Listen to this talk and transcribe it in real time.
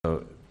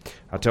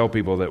I tell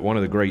people that one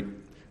of the great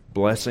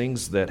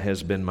blessings that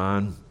has been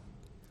mine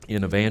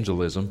in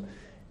evangelism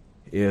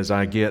is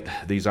I get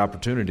these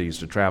opportunities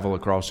to travel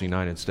across the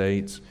United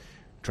States,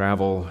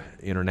 travel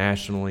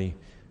internationally.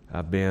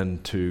 I've been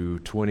to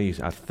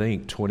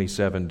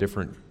 27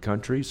 different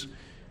countries,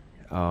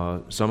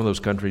 some of those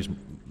countries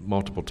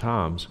multiple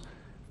times.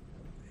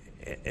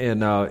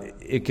 And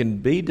it can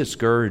be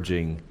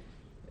discouraging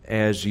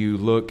as you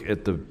look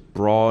at the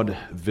broad,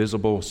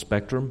 visible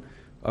spectrum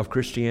of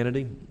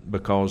Christianity,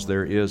 because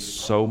there is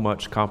so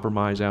much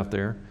compromise out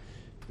there.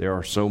 There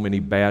are so many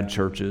bad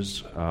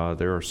churches.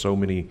 There are so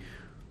many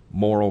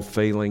moral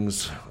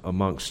failings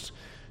amongst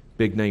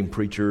big-name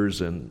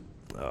preachers and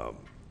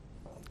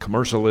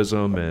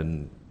commercialism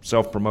and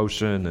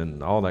self-promotion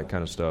and all that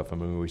kind of stuff. I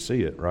mean, we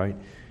see it, right?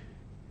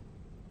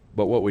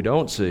 But what we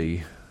don't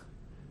see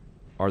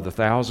are the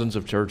thousands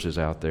of churches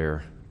out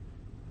there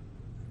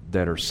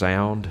that are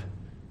sound,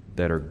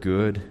 that are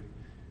good,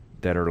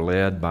 that are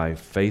led by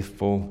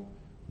faithful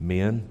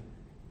men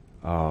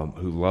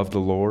who love the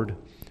Lord,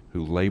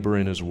 who labor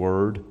in His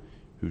Word,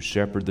 who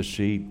shepherd the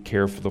sheep,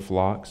 care for the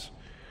flocks.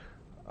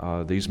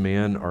 These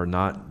men are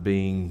not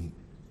being,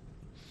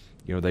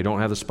 they don't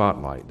have the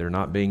spotlight. They're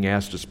not being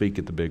asked to speak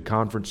at the big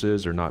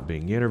conferences. They're not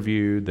being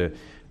interviewed.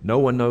 No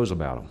one knows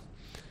about them.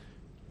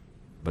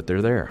 But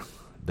they're there.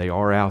 They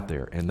are out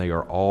there, and they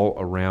are all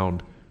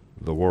around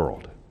the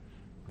world.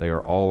 They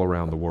are all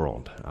around the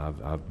world.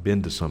 I've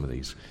been to some of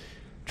these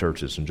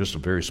churches, and just a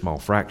very small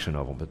fraction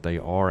of them, but they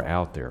are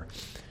out there.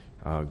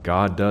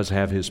 God does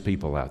have His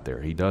people out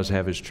there. He does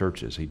have His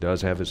churches. He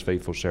does have His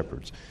faithful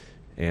shepherds.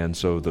 And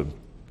so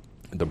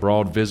the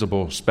broad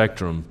visible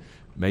spectrum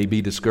may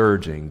be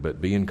discouraging,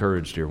 but be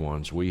encouraged, dear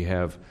ones. We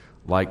have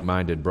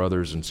like-minded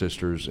brothers and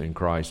sisters in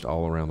Christ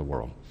all around the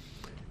world.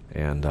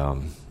 And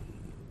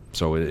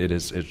so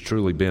it's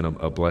truly been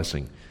a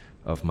blessing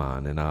of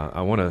mine. And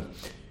I want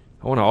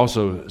to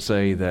also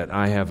say that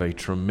I have a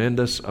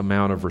tremendous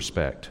amount of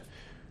respect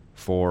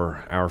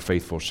for our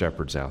faithful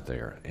shepherds out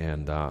there,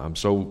 and I'm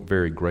so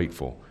very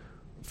grateful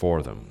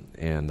for them.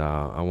 And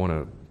I want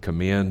to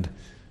commend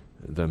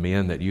the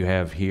men that you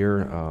have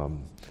here,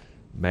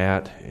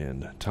 Matt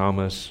and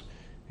Thomas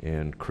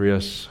and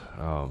Chris.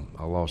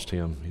 I lost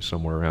him; he's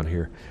somewhere around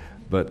here.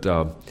 But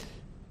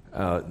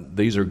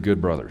these are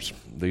good brothers.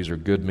 These are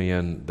good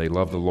men. They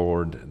love the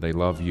Lord. They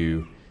love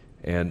you.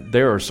 And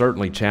there are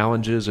certainly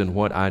challenges in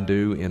what I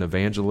do in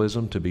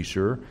evangelism, to be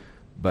sure,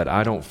 but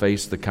I don't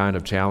face the kind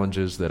of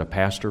challenges that a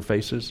pastor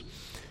faces.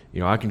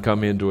 I can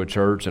come into a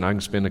church and I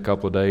can spend a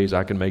couple of days,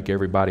 I can make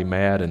everybody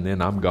mad, and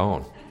then I'm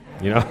gone,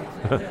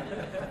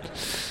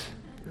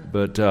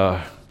 But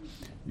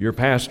your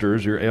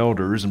pastors, your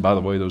elders, and by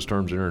the way, those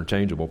terms are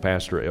interchangeable,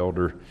 pastor,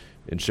 elder,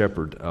 and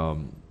shepherd,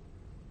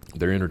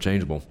 they're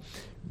interchangeable.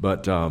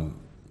 But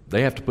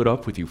they have to put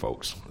up with you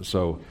folks.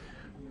 So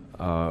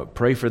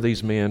pray for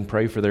these men,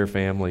 pray for their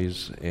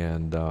families,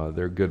 and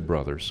they're good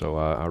brothers. So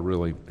I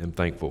really am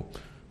thankful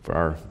for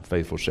our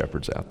faithful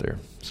shepherds out there.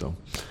 So,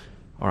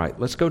 all right,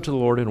 let's go to the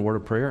Lord in a word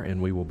of prayer,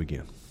 and we will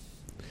begin.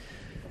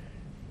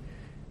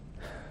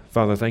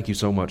 Father, thank you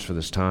so much for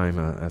this time.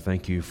 I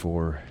thank you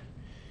for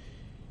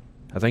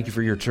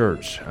your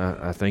church.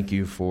 I thank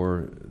you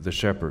for the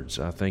shepherds.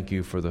 I thank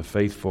you for the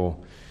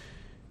faithful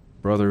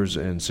brothers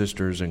and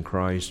sisters in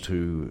Christ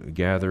who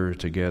gather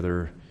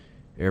together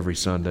every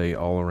Sunday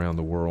all around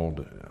the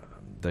world.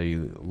 They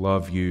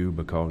love you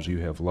because you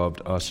have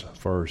loved us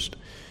first.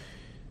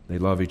 They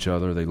love each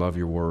other. They love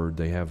your word.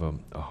 They have a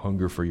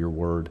hunger for your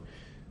word.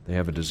 They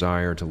have a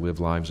desire to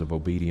live lives of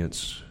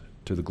obedience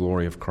to the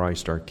glory of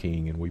Christ our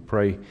King. And we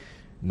pray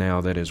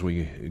now that as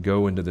we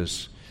go into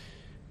this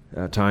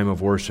time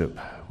of worship,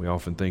 we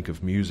often think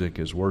of music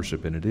as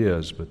worship, and it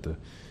is, but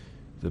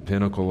the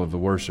pinnacle of the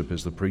worship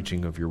is the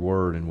preaching of your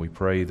word, and we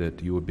pray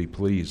that you would be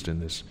pleased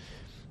in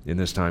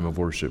this time of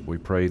worship. We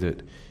pray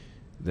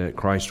that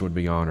Christ would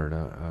be honored.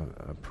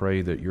 I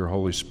pray that your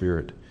Holy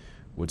Spirit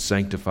would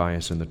sanctify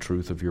us in the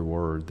truth of your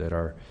word,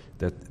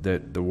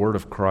 that the word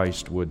of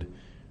Christ would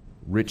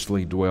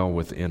richly dwell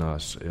within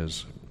us,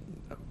 as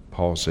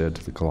Paul said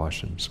to the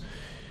Colossians,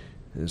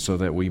 so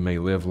that we may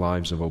live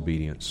lives of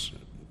obedience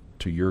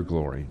to your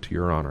glory, to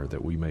your honor,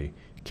 that we may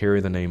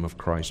carry the name of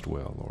Christ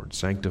well, Lord.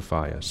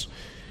 Sanctify us.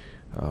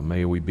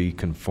 May we be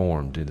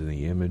conformed into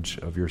the image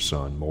of your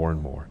Son more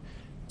and more.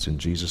 It's in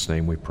Jesus'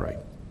 name we pray.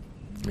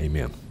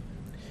 Amen.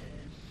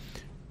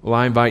 Well,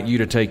 I invite you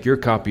to take your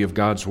copy of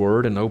God's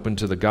Word and open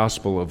to the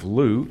Gospel of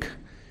Luke.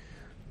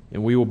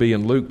 And we will be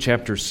in Luke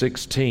chapter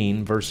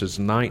 16, verses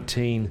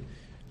 19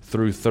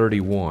 through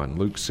 31.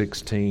 Luke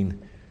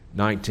 16,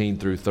 19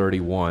 through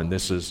 31.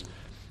 This is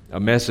a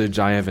message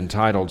I have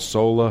entitled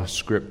Sola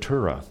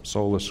Scriptura.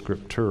 Sola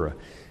Scriptura.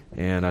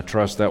 And I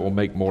trust that will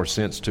make more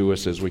sense to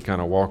us as we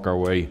kind of walk our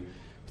way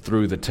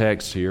through the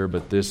text here.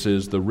 But this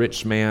is the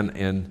rich man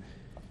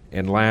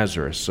and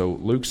Lazarus. So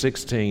Luke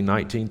 16,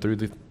 19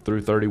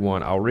 through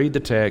 31. I'll read the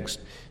text,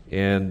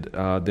 and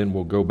then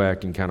we'll go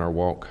back and kind of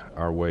walk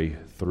our way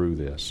through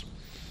this.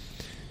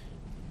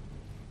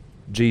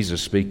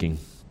 Jesus speaking.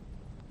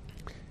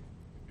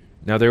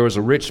 Now there was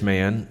a rich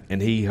man,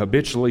 and he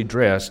habitually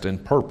dressed in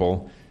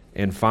purple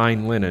and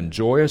fine linen,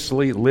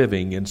 joyously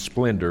living in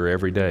splendor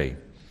every day.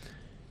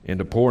 And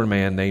a poor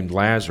man named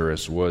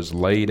Lazarus was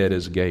laid at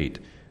his gate,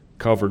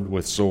 covered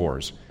with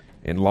sores,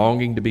 and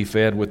longing to be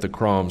fed with the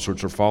crumbs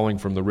which were falling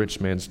from the rich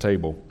man's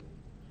table.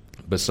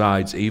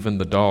 Besides, even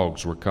the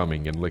dogs were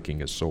coming and licking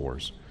his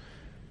sores.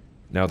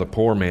 Now the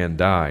poor man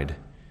died,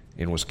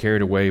 and was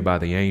carried away by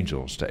the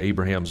angels to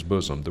Abraham's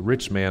bosom. The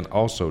rich man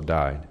also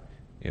died,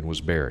 and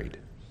was buried.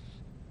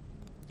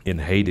 In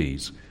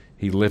Hades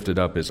he lifted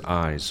up his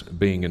eyes,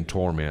 being in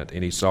torment,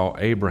 and he saw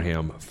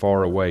Abraham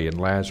far away and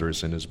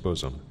Lazarus in his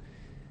bosom.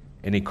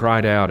 And he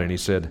cried out, and he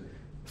said,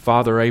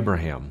 Father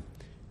Abraham,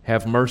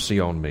 have mercy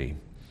on me,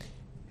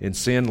 and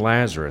send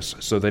Lazarus,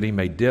 so that he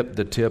may dip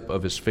the tip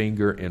of his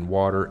finger in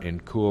water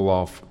and cool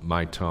off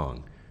my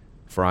tongue,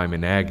 for I am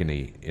in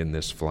agony in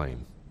this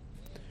flame.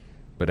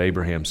 But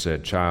Abraham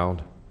said,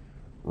 Child,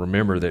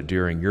 remember that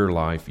during your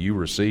life you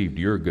received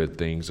your good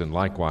things, and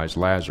likewise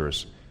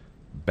Lazarus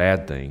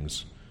bad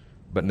things.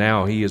 But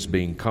now he is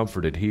being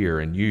comforted here,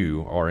 and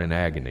you are in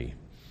agony.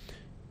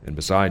 And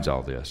besides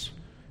all this,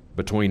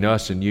 between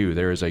us and you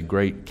there is a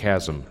great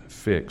chasm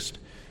fixed,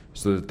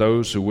 so that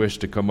those who wish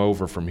to come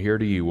over from here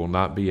to you will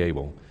not be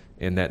able,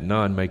 and that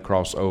none may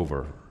cross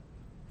over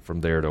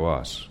from there to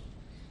us.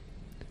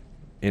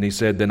 And he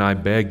said, Then I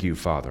beg you,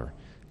 Father,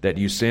 that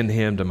you send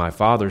him to my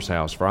father's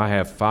house, for I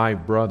have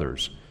 5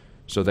 brothers,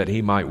 so that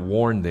he might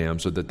warn them,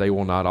 so that they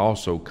will not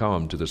also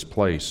come to this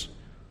place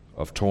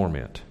of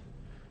torment.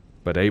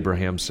 But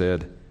Abraham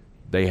said,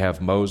 They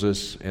have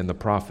Moses and the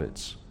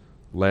prophets.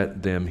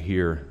 Let them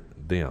hear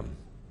them.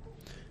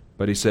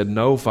 But he said,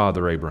 No,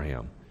 Father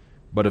Abraham,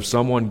 but if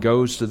someone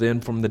goes to them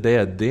from the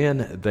dead,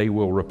 then they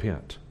will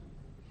repent.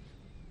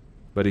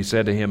 But he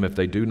said to him, If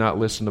they do not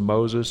listen to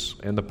Moses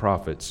and the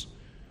prophets,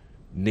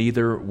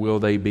 neither will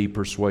they be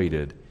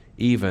persuaded,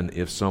 even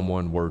if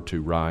someone were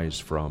to rise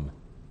from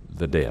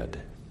the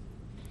dead.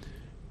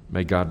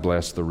 May God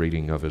bless the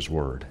reading of his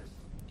word.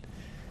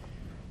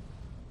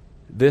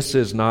 This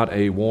is not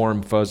a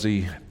warm,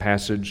 fuzzy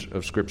passage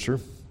of Scripture.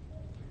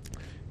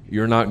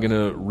 You're not going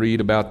to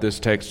read about this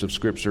text of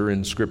Scripture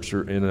in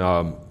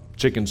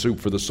Chicken Soup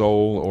for the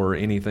Soul or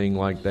anything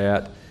like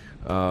that.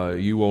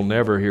 You will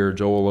never hear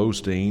Joel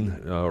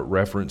Osteen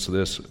reference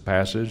this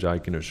passage, I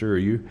can assure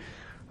you.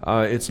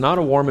 It's not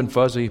a warm and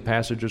fuzzy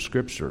passage of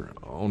Scripture.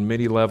 On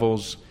many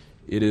levels,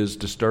 it is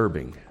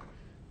disturbing.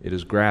 It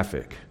is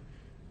graphic.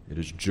 It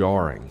is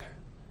jarring.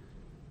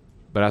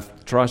 But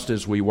I trust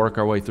as we work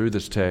our way through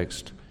this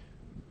text,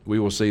 we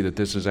will see that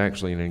this is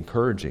actually an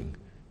encouraging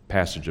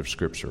passage of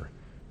Scripture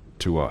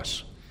to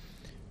us.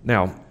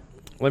 Now,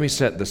 let me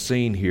set the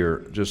scene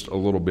here just a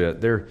little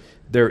bit.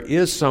 There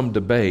is some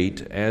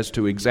debate as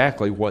to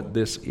exactly what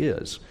this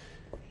is.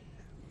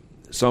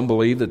 Some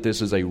believe that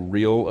this is a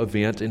real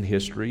event in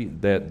history,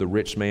 that the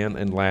rich man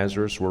and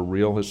Lazarus were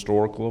real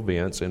historical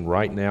events, and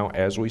right now,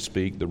 as we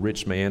speak, the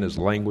rich man is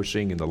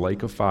languishing in the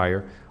lake of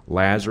fire.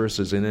 Lazarus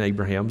is in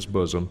Abraham's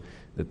bosom,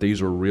 that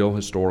these were real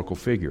historical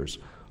figures.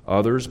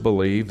 Others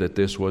believe that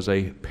this was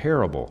a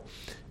parable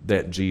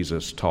that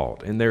Jesus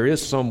taught. And there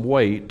is some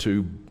weight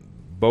to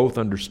both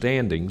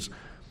understandings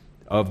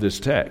of this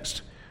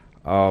text.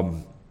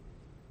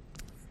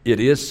 It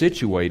is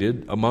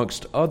situated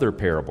amongst other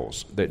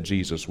parables that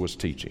Jesus was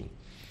teaching.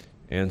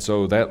 And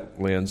so that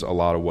lends a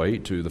lot of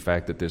weight to the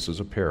fact that this is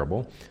a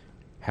parable.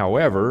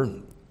 However,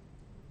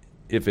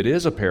 if it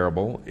is a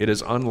parable, it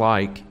is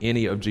unlike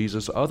any of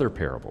Jesus' other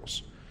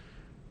parables.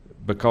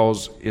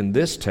 Because in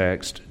this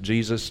text,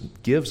 Jesus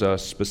gives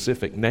us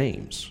specific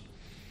names.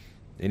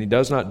 And he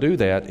does not do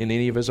that in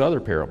any of his other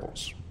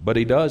parables. But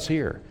he does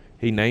here.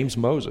 He names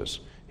Moses.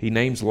 He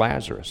names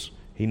Lazarus.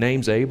 He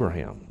names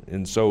Abraham.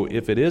 And so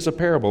if it is a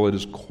parable, it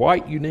is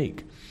quite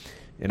unique.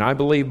 And I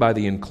believe by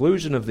the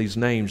inclusion of these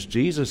names,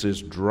 Jesus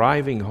is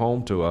driving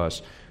home to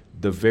us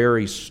the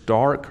very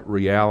stark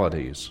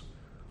realities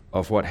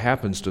of what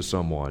happens to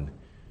someone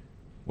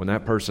when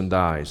that person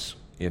dies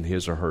in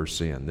his or her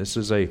sin. This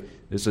is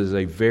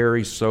a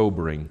very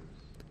sobering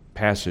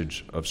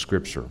passage of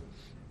Scripture.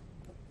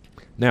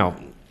 Now,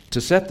 to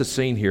set the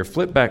scene here,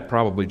 flip back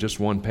probably just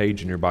one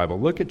page in your Bible.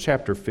 Look at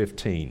chapter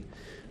 15,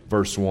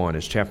 verse 1,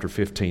 as chapter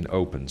 15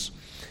 opens.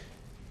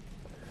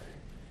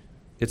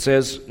 It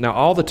says, Now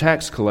all the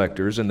tax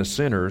collectors and the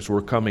sinners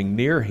were coming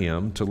near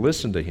him to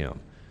listen to him.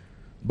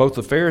 Both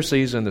the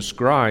Pharisees and the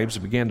scribes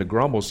began to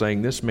grumble,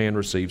 saying, This man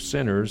receives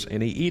sinners,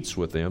 and he eats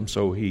with them.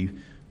 So he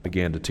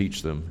began to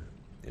teach them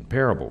in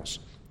parables.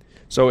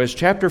 So as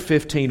chapter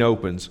 15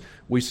 opens,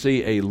 we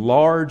see a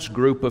large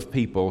group of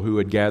people who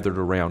had gathered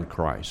around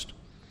Christ.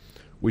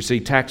 We see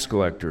tax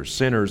collectors,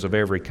 sinners of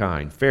every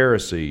kind,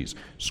 Pharisees,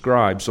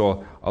 scribes.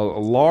 So a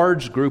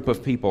large group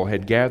of people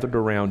had gathered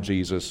around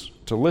Jesus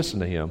to listen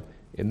to him,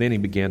 and then he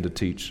began to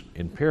teach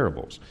in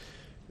parables.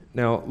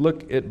 Now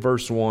look at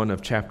verse 1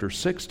 of chapter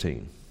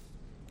 16.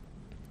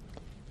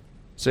 It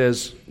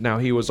says, Now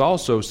he was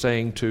also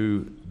saying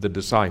to the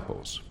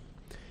disciples.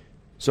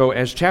 So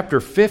as chapter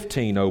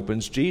 15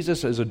 opens,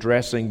 Jesus is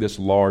addressing this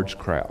large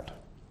crowd.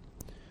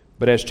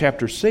 But as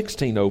chapter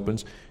 16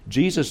 opens,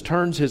 Jesus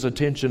turns his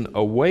attention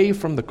away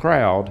from the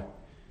crowd,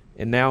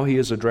 and now he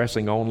is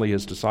addressing only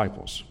his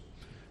disciples.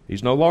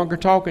 He's no longer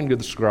talking to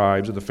the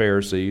scribes or the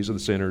Pharisees or the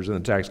sinners and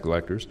the tax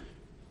collectors.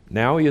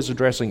 Now he is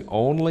addressing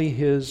only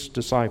his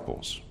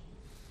disciples.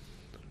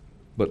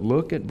 But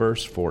look at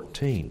verse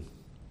 14.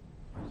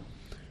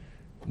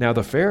 Now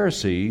the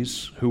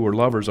Pharisees, who were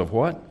lovers of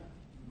what?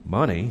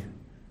 Money,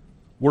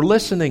 were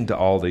listening to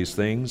all these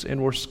things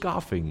and were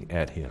scoffing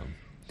at him.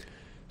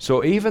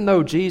 So even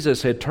though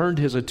Jesus had turned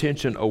his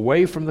attention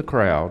away from the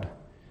crowd,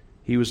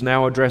 he was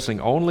now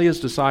addressing only his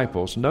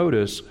disciples.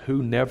 Notice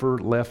who never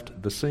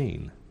left the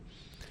scene.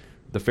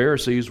 The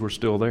Pharisees were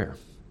still there.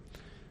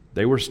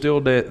 They were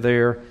still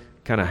there,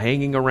 kind of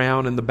hanging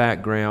around in the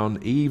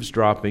background,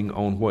 eavesdropping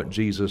on what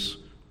Jesus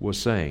was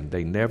saying.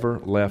 They never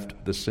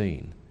left the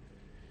scene.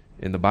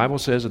 And the Bible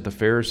says that the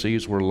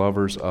Pharisees were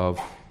lovers of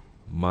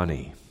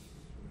money.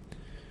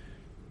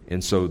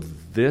 And so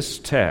this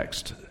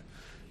text,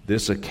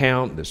 this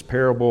account, this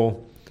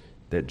parable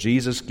that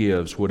Jesus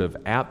gives would have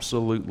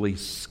absolutely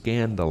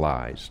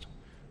scandalized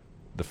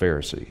the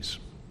Pharisees.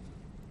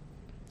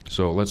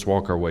 So let's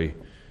walk our way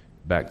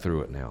back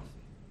through it now.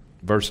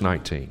 Verse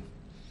 19.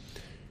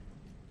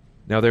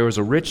 Now there was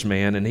a rich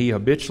man, and he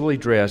habitually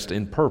dressed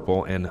in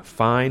purple and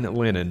fine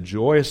linen,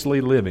 joyously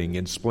living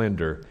in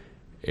splendor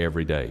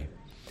every day.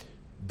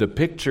 The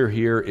picture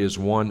here is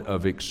one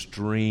of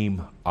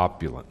extreme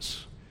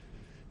opulence.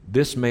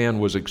 This man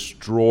was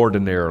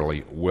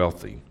extraordinarily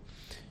wealthy.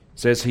 It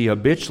says he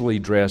habitually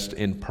dressed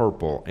in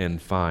purple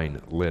and fine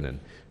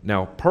linen.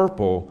 Now,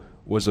 purple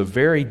was a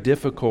very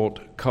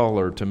difficult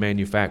color to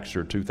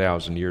manufacture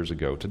 2,000 years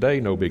ago.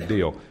 Today, no big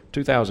deal.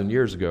 2,000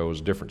 years ago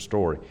was a different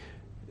story.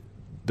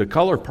 The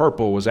color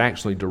purple was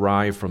actually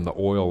derived from the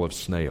oil of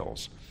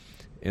snails.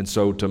 And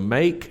so to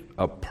make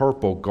a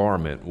purple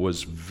garment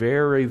was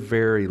very,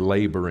 very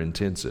labor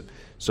intensive.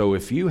 So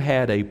if you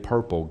had a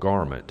purple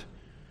garment,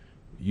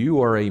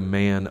 you are a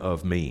man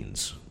of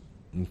means,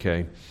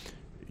 okay?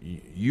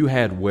 You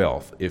had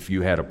wealth if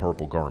you had a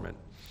purple garment.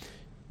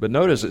 But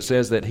notice it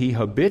says that he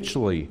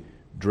habitually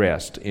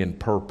dressed in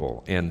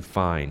purple and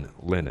fine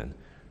linen.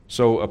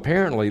 So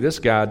apparently this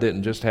guy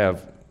didn't just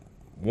have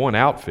one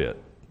outfit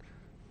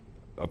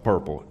of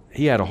purple.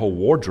 He had a whole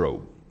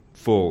wardrobe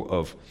full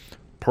of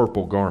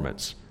purple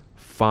garments,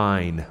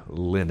 fine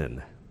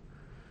linen,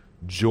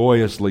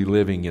 joyously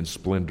living in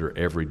splendor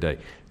every day.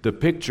 The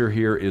picture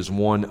here is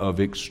one of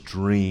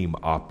extreme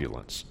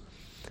opulence.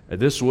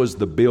 This was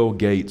the Bill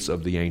Gates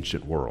of the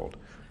ancient world.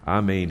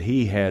 I mean,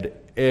 he had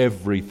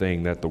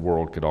everything that the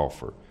world could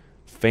offer.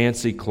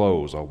 Fancy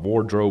clothes, a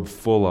wardrobe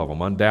full of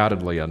them,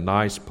 undoubtedly a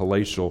nice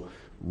palatial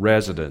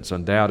residence.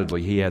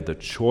 Undoubtedly, he had the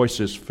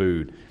choicest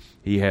food.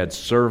 He had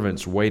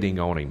servants waiting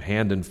on him,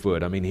 hand and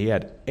foot. I mean, he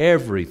had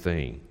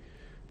everything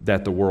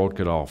that the world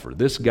could offer.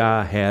 This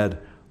guy had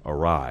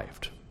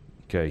arrived.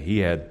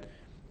 Okay,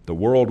 the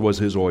world was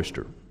his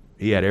oyster.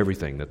 He had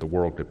everything that the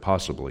world could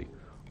possibly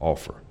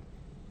offer.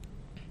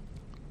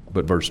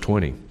 But verse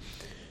 20,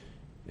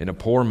 and a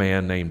poor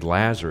man named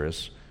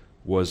Lazarus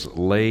was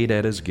laid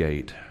at his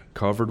gate,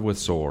 covered with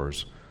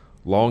sores,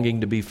 longing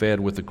to be fed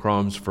with the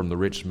crumbs from the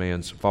rich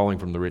man's falling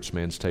from the rich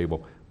man's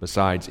table.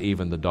 Besides,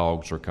 even the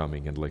dogs were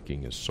coming and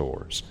licking his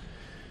sores.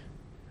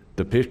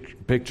 The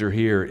picture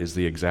here is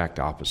the exact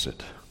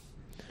opposite.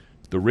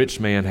 The rich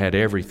man had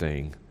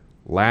everything.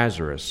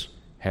 Lazarus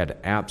had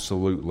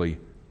absolutely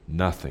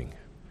nothing.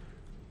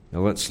 Now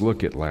let's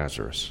look at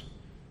Lazarus.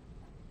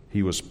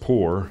 He was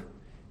poor,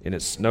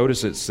 and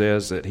notice it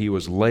says that he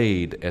was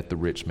laid at the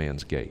rich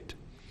man's gate.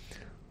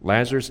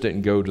 Lazarus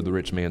didn't go to the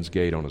rich man's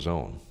gate on his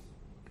own.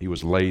 He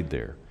was laid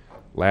there.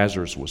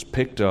 Lazarus was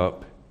picked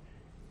up,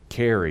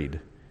 carried,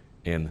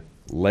 and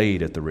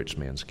laid at the rich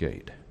man's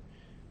gate.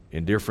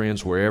 And dear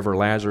friends, wherever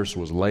Lazarus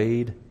was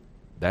laid,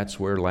 that's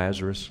where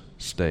Lazarus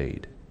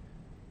stayed.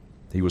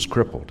 He was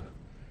crippled.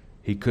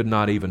 He could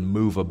not even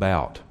move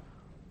about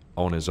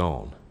on his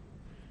own.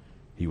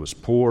 He was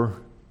poor.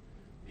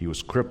 He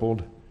was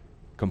crippled,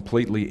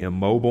 completely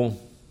immobile,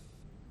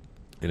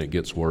 and it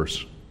gets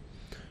worse.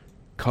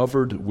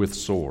 Covered with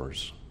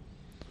sores,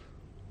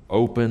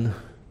 open,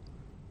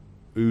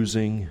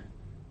 oozing,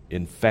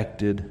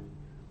 infected,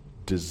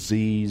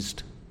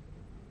 diseased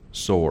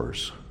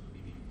sores,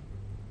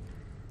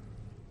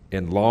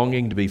 and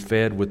longing to be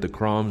fed with the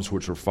crumbs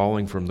which were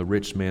falling from the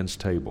rich man's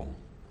table.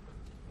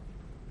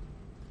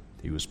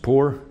 He was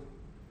poor,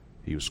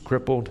 he was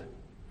crippled,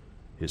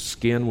 his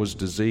skin was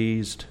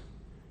diseased,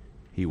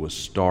 he was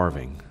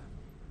starving.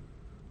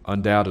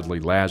 Undoubtedly,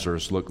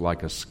 Lazarus looked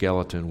like a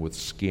skeleton with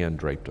skin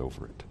draped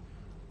over it.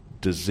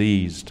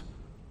 Diseased,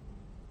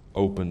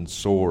 open,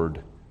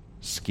 sored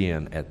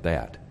skin at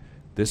that.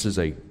 This is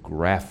a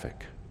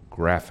graphic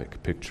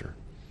picture.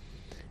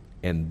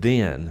 And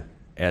then,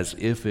 as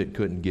if it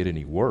couldn't get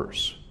any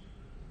worse,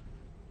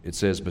 it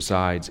says,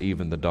 besides,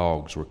 even the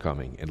dogs were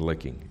coming and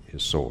licking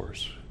his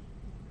sores.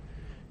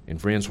 And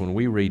friends, when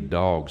we read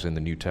dogs in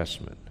the New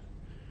Testament,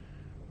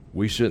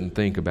 we shouldn't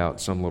think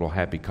about some little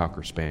happy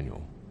cocker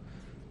spaniel.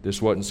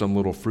 This wasn't some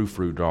little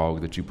frou-frou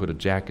dog that you put a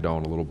jacket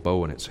on, a little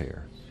bow in its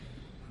hair.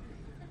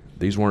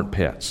 These weren't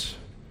pets.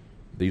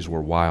 These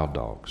were wild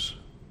dogs.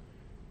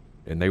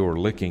 And they were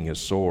licking his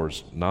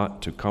sores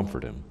not to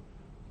comfort him,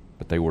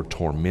 but they were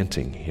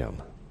tormenting him.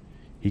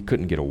 He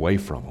couldn't get away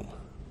from them.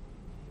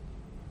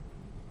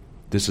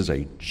 This is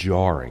a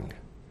jarring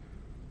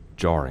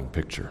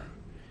picture.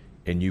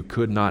 And you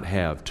could not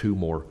have two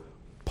more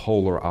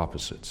polar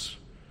opposites.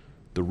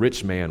 The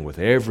rich man with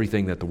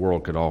everything that the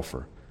world could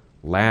offer,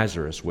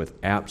 Lazarus with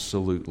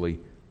absolutely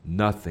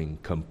nothing,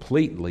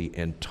 completely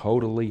and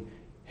totally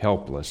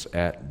helpless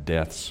at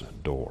death's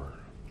door.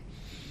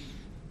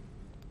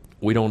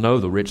 We don't know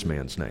the rich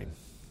man's name,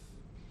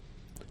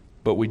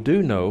 but we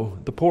do know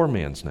the poor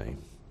man's name,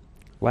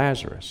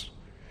 Lazarus.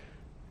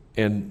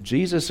 And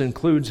Jesus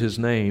includes his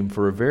name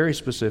for a very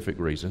specific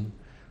reason.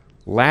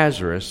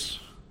 Lazarus'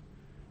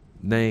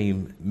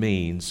 name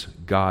means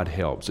God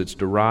helps. It's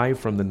derived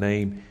from the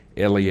name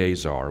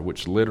Eleazar,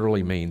 which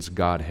literally means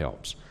God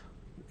helps.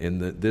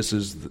 And this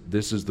is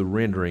the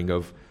rendering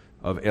of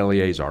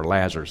Eleazar,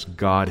 Lazarus,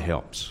 God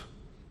helps.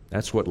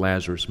 That's what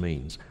Lazarus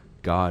means,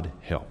 God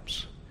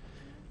helps.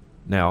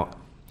 Now,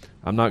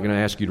 I'm not going to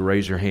ask you to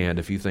raise your hand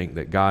if you think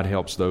that God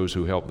helps those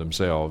who help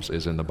themselves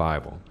is in the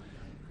Bible.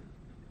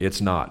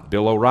 It's not.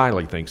 Bill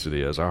O'Reilly thinks it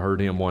is. I heard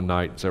him one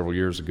night several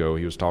years ago.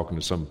 He was talking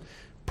to some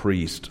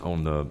priest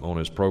on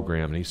his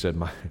program, and he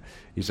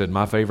said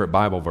my favorite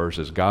Bible verse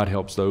is God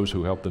helps those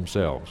who help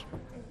themselves.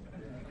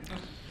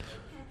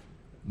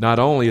 Not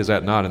only is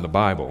that not in the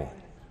Bible,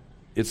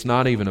 it's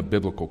not even a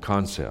biblical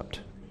concept.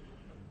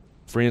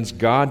 Friends,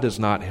 God does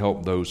not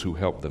help those who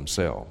help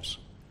themselves.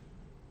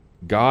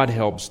 God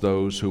helps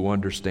those who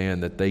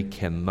understand that they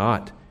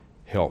cannot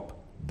help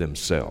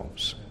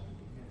themselves.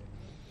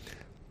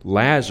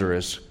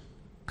 Lazarus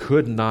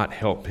could not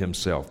help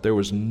himself. There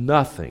was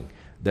nothing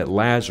that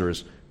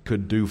Lazarus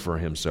could do for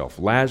himself.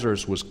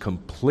 Lazarus was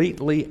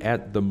completely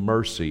at the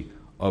mercy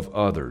of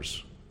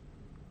others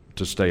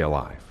to stay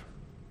alive.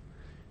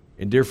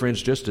 And dear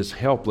friends, just as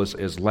helpless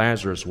as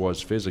Lazarus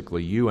was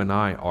physically, you and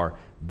I are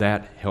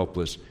that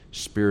helpless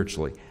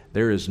spiritually.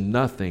 There is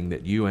nothing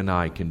that you and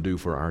I can do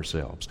for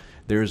ourselves.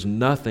 There is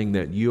nothing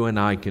that you and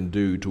I can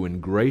do to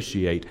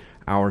ingratiate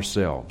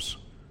ourselves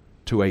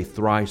to a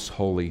thrice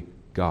holy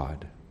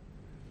God.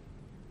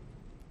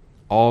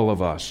 All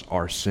of us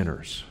are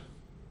sinners.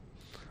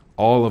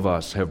 All of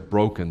us have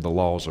broken the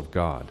laws of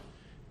God.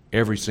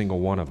 Every single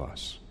one of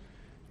us.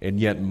 And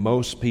yet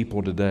most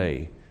people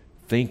today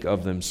think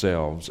of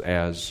themselves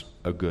as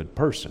a good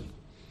person.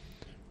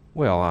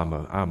 Well,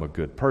 I'm a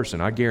good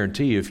person. I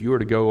guarantee you, if you were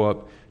to go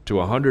up to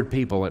 100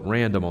 people at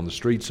random on the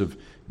streets of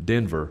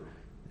Denver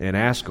and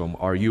ask them,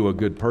 are you a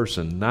good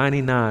person?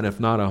 99, if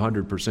not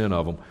 100%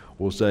 of them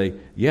will say,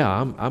 yeah,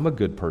 I'm a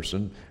good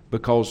person,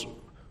 because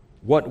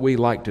what we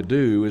like to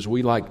do is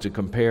we like to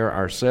compare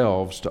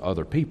ourselves to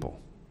other people.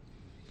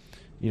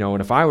 You know,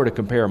 and if I were to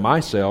compare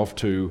myself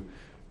to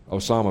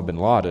Osama bin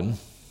Laden,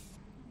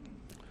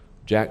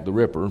 Jack the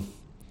Ripper,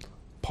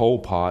 Pol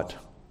Pot,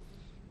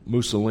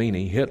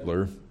 Mussolini,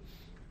 Hitler,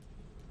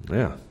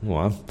 yeah,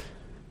 well,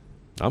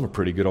 I'm a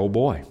pretty good old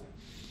boy.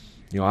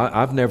 You know,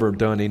 I've never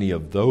done any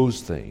of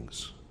those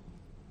things.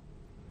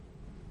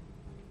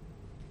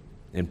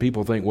 And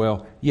people think,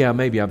 well, yeah,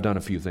 maybe I've done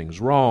a few things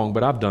wrong,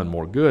 but I've done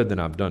more good than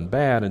I've done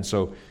bad, and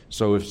so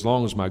as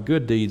long as my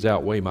good deeds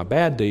outweigh my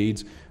bad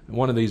deeds,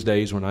 one of these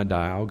days when I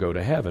die, I'll go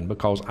to heaven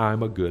because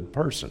I'm a good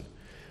person.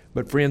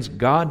 But friends,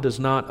 God does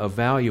not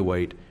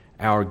evaluate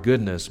our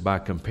goodness by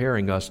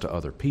comparing us to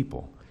other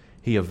people.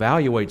 He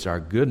evaluates our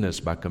goodness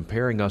by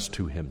comparing us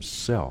to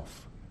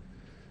Himself.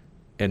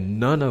 And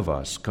none of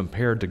us,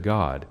 compared to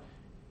God,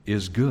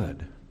 is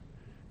good.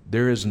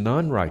 There is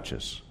none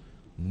righteous,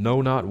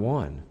 no, not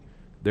one.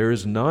 There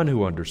is none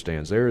who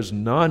understands. There is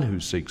none who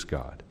seeks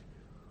God.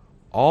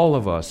 All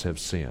of us have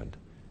sinned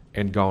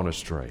and gone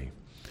astray.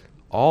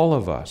 All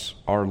of us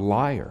are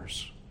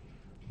liars.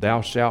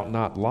 Thou shalt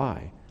not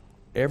lie.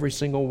 Every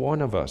single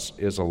one of us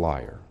is a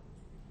liar.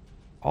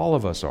 All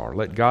of us are.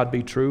 Let God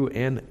be true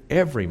and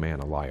every man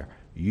a liar.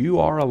 You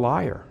are a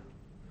liar.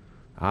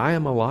 I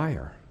am a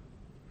liar.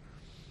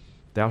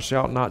 Thou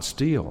shalt not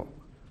steal.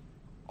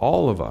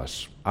 All of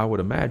us, I would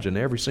imagine,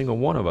 every single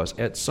one of us,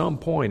 at some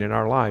point in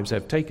our lives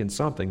have taken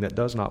something that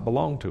does not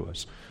belong to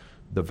us.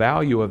 The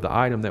value of the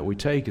item that we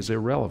take is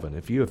irrelevant.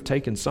 If you have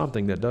taken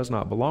something that does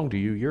not belong to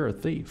you, you're a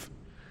thief.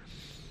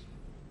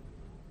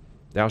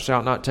 Thou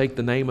shalt not take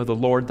the name of the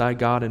Lord thy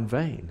God in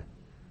vain.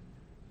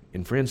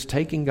 And friends,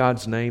 taking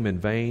God's name in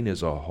vain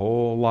is a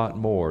whole lot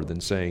more than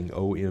saying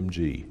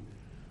OMG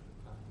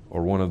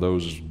or one of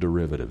those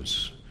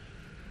derivatives.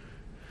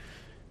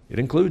 It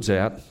includes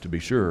that, to be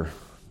sure,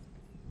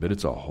 but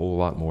it's a whole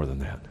lot more than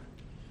that.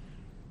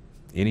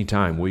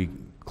 Anytime we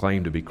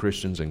claim to be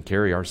Christians and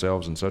carry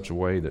ourselves in such a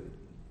way that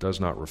does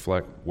not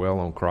reflect well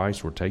on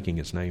Christ, we're taking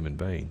His name in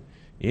vain.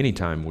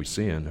 Anytime we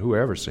sin,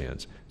 whoever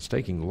sins, it's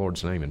taking the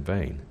Lord's name in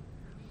vain.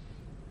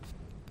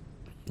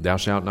 Thou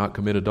shalt not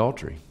commit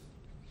adultery.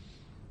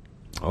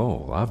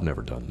 Oh, I've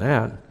never done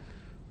that.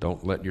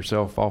 Don't let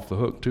yourself off the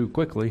hook too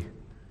quickly.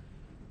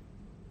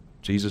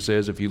 Jesus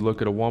says if you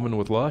look at a woman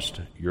with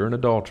lust, you're an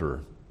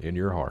adulterer in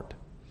your heart.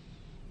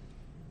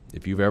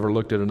 If you've ever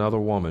looked at another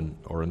woman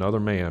or another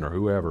man or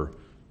whoever,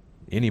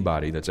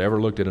 anybody that's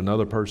ever looked at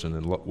another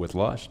person with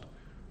lust,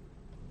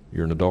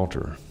 you're an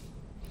adulterer.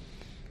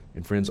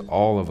 And friends,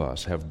 all of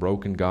us have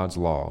broken God's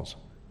laws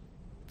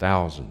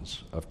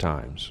thousands of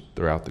times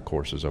throughout the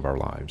courses of our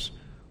lives.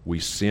 We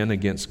sin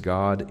against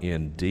God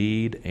in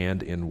deed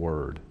and in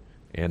word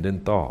and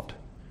in thought.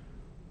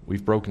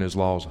 We've broken His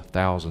laws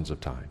thousands of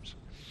times.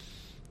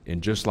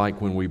 And just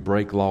like when we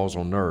break laws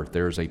on earth,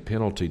 there is a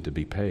penalty to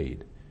be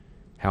paid.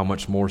 How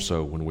much more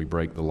so when we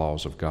break the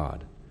laws of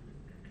God?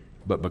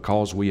 But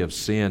because we have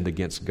sinned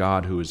against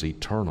God who is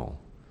eternal,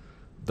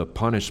 the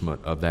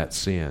punishment of that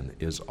sin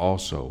is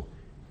also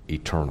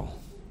eternal.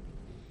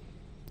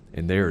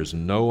 And there is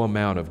no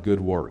amount of good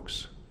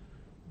works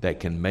that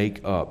can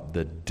make up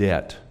the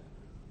debt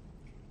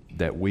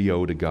that we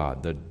owe to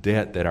God, the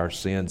debt that our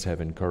sins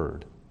have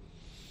incurred.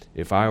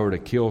 If I were to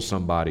kill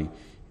somebody,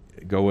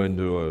 go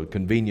into a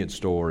convenience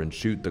store and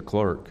shoot the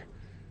clerk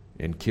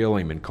and kill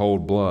him in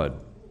cold blood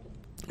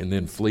and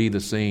then flee the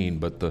scene,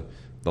 but the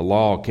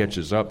law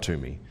catches up to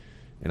me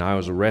and I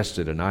was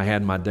arrested and I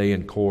had my day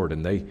in court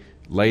and they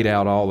laid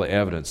out all the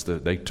evidence.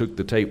 They took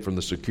the tape from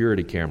the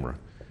security camera.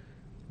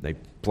 They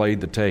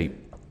played the tape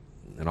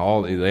and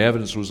all the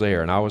evidence was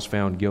there and I was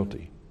found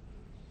guilty.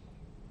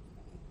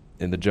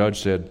 And the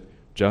judge said,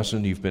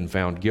 Justin, you've been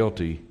found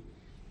guilty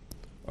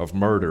of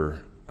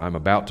murder. I'm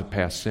about to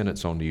pass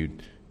sentence on you.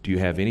 Do you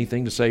have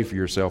anything to say for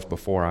yourself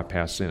before I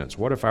pass sentence?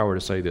 What if I were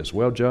to say this?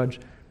 Well, Judge,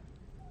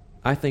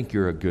 I think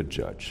you're a good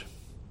judge.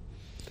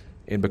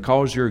 And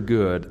because you're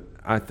good,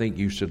 I think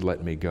you should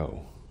let me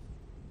go.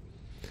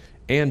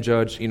 And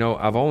Judge,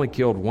 I've only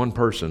killed one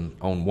person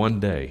on one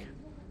day.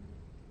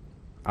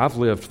 I've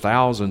lived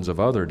thousands of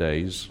other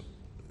days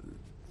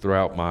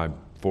throughout my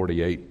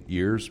 48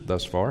 years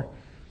thus far.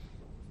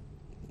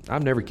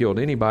 I've never killed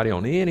anybody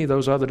on any of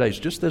those other days,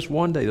 just this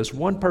one day, this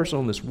one person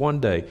on this one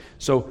day.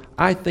 So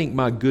I think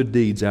my good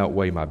deeds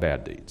outweigh my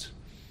bad deeds.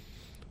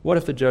 What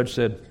if the judge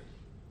said,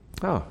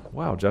 oh,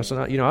 wow, Justin,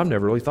 I've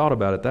never really thought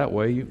about it that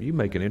way. You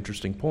make an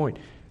interesting point.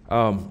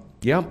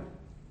 Yeah,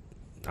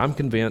 I'm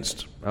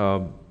convinced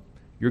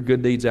your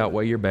good deeds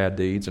outweigh your bad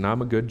deeds, and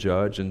I'm a good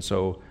judge, and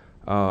so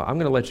I'm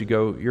going to let you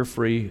go. You're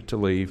free to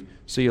leave.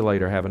 See you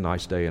later. Have a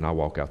nice day, and I'll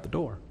walk out the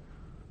door.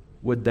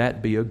 Would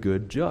that be a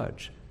good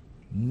judge?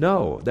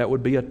 No, that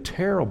would be a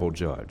terrible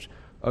judge.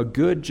 A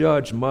good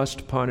judge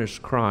must punish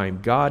crime.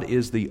 God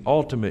is the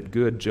ultimate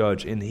good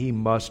judge, and He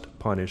must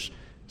punish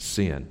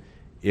sin.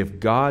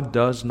 If God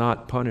does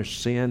not punish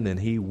sin, then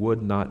He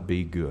would not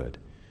be good.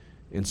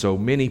 And so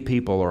many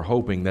people are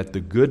hoping that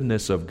the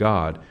goodness of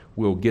God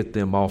will get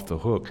them off the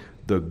hook.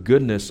 The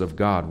goodness of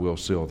God will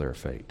seal their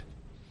fate.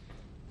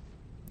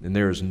 And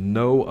there is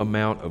no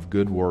amount of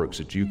good works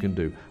that you can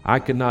do. I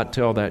could not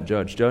tell that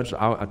judge,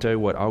 I'll tell you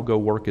what, I'll go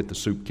work at the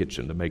soup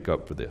kitchen to make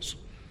up for this.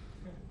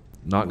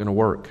 Not going to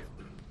work.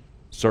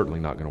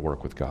 Certainly not going to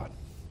work with God.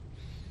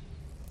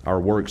 Our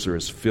works are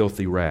as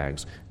filthy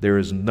rags. There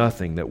is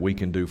nothing that we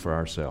can do for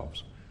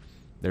ourselves.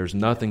 There's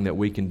nothing that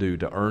we can do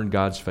to earn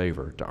God's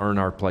favor, to earn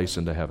our place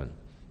into heaven.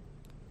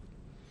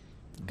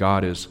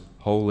 God is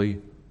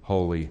holy,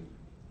 holy,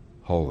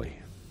 holy.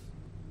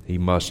 He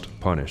must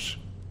punish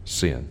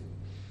sin.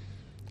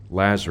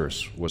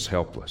 Lazarus was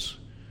helpless.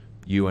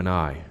 You and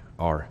I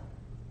are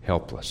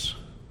helpless.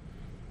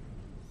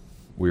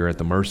 We are at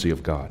the mercy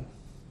of God.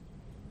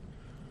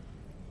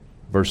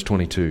 Verse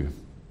 22.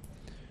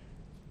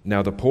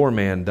 Now the poor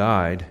man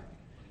died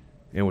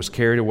and was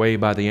carried away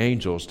by the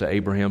angels to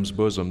Abraham's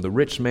bosom. The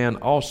rich man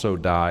also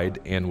died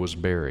and was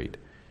buried.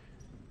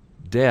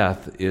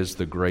 Death is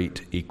the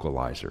great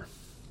equalizer.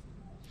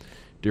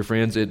 Dear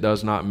friends, it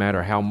does not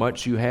matter how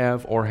much you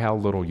have or how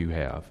little you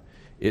have.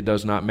 It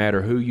does not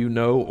matter who you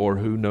know or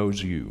who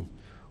knows you.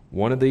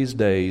 One of these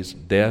days,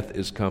 death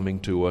is coming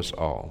to us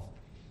all.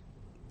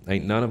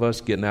 Ain't none of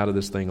us getting out of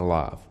this thing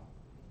alive.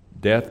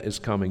 Death is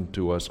coming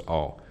to us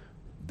all.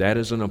 That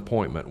is an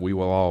appointment we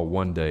will all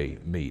one day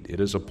meet. It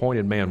is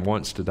appointed man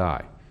once to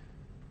die,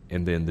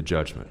 and then the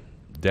judgment.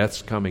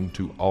 Death's coming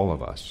to all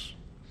of us.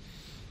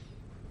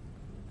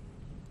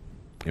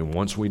 And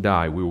once we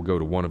die, we will go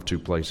to one of two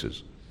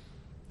places.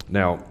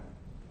 Now,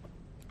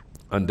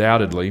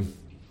 undoubtedly,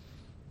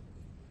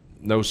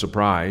 no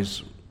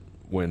surprise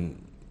when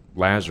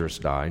Lazarus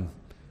died,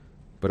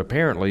 but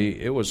apparently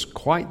it was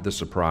quite the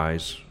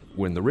surprise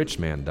when the rich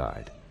man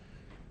died.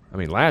 I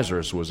mean,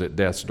 Lazarus was at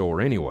death's door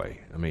anyway.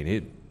 I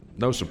mean,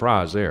 no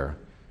surprise there.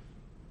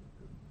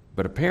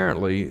 But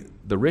apparently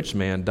the rich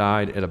man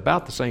died at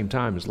about the same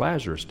time as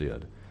Lazarus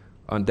did.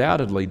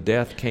 Undoubtedly,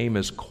 death came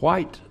as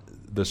quite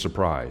the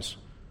surprise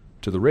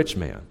to the rich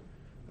man.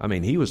 I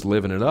mean, he was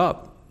living it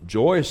up,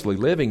 joyously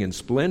living in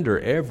splendor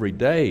every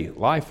day.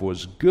 Life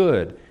was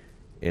good.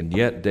 And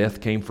yet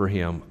death came for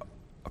him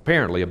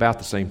apparently about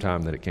the same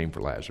time that it came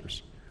for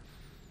Lazarus.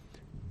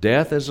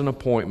 Death is an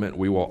appointment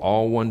we will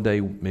all one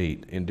day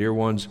meet. And dear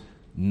ones,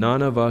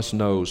 none of us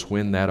knows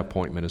when that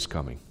appointment is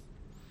coming.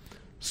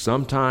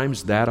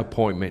 Sometimes that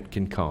appointment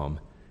can come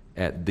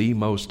at the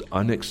most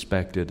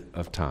unexpected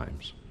of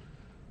times.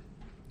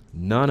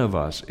 None of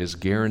us is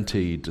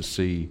guaranteed to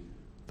see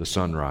the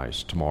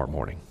sunrise tomorrow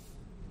morning.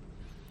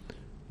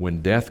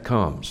 When death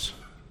comes,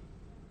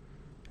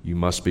 you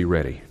must be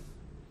ready.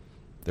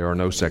 There are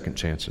no second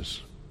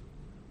chances.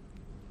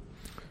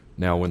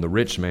 Now, when the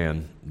rich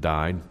man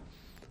died,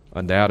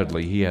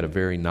 undoubtedly he had a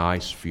very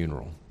nice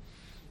funeral.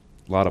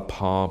 A lot of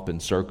pomp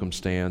and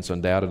circumstance.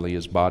 Undoubtedly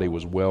his body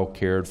was well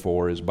cared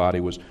for. His body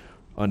was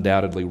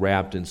undoubtedly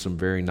wrapped in some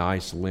very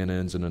nice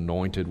linens and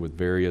anointed with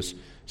various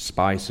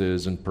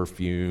spices and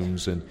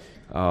perfumes, and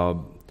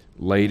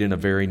laid in a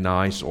very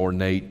nice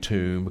ornate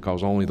tomb,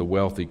 because only the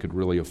wealthy could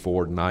really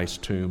afford nice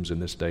tombs in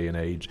this day and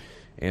age.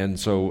 And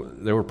so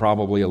there were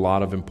probably a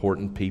lot of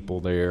important people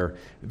there.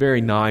 A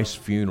very nice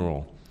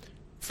funeral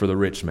for the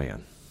rich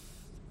man.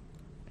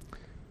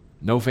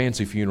 No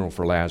fancy funeral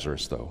for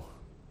Lazarus, though.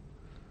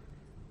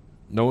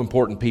 No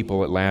important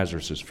people at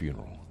Lazarus'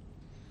 funeral.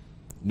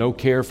 No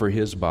care for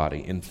his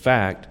body. In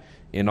fact,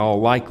 in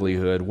all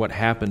likelihood, what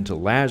happened to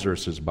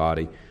Lazarus'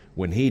 body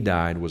when he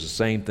died was the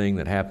same thing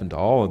that happened to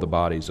all of the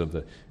bodies of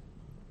the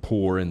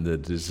poor and the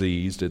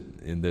diseased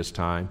in this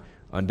time.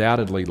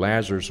 Undoubtedly,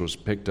 Lazarus was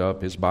picked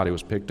up, his body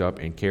was picked up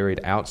and carried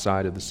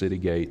outside of the city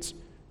gates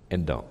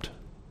and dumped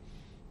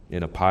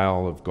in a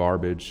pile of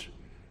garbage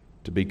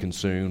to be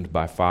consumed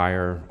by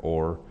fire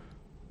or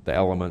the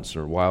elements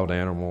or wild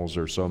animals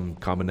or some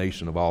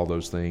combination of all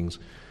those things.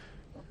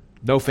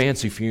 No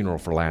fancy funeral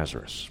for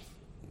Lazarus.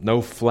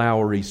 No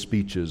flowery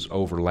speeches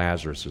over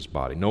Lazarus'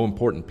 body. No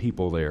important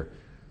people there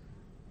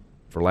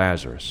for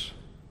Lazarus.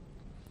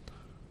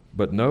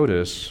 But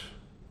notice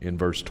in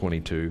verse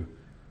 22,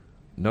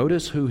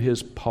 notice who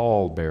his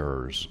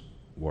pallbearers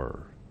were.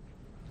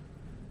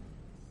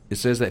 It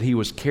says that he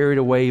was carried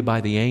away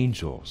by the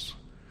angels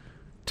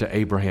to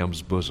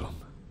Abraham's bosom.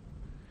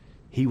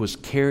 He was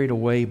carried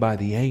away by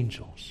the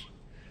angels.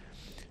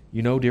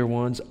 You know, dear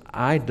ones,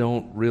 I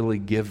don't really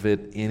give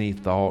it any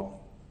thought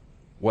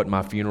what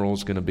my funeral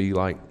is going to be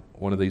like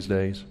one of these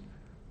days.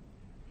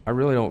 I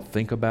really don't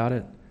think about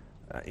it.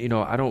 You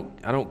know, I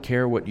don't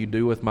care what you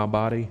do with my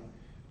body.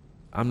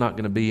 I'm not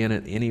going to be in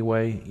it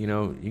anyway. You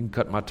know, you can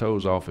cut my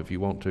toes off if you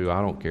want to.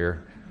 I don't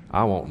care.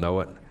 I won't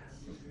know it.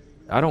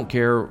 I don't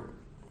care.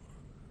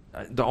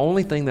 The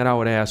only thing that I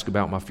would ask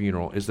about my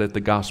funeral is that the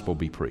gospel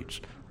be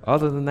preached.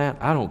 Other than that,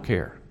 I don't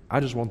care. I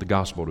just want the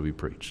gospel to be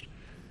preached.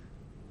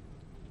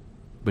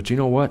 But you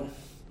know what?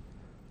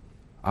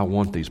 I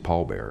want these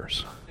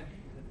pallbearers.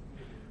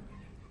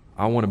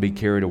 I want to be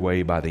carried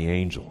away by the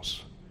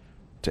angels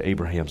to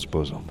Abraham's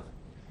bosom.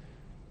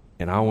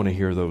 And I want to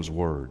hear those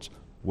words,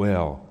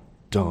 well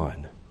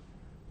done,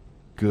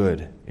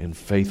 good and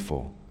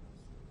faithful,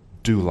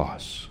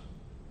 doulos,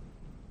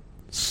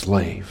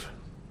 slave.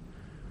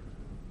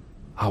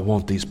 I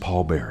want these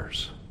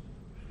pallbearers.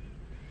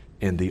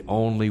 And the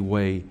only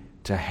way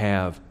to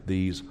have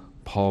these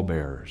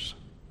pallbearers,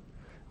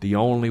 the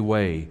only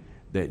way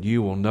that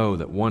you will know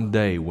that one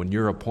day when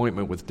your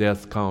appointment with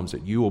death comes,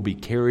 that you will be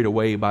carried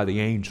away by the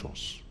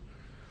angels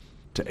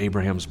to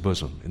Abraham's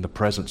bosom in the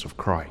presence of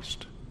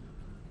Christ,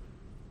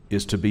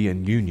 is to be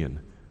in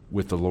union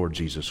with the Lord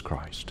Jesus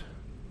Christ.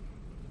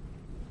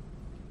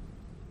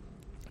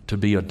 To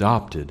be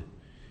adopted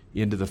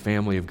into the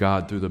family of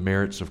God through the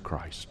merits of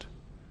Christ.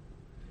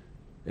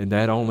 And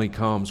that only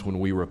comes when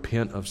we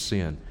repent of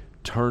sin,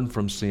 turn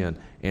from sin,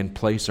 and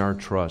place our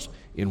trust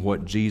in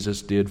what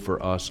Jesus did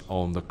for us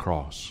on the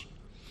cross.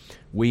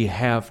 We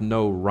have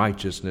no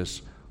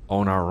righteousness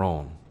on our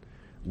own.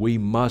 We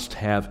must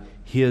have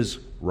His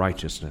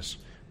righteousness.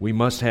 We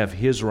must have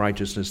His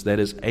righteousness that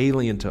is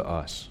alien to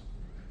us.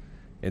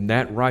 And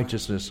that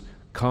righteousness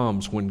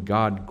comes when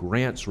God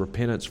grants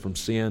repentance from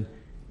sin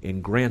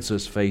and grants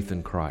us faith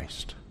in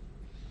Christ.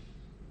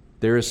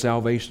 There is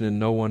salvation in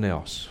no one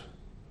else.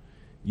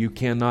 You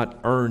cannot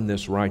earn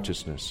this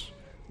righteousness.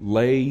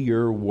 Lay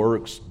your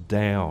works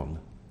down.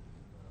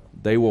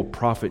 They will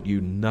profit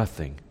you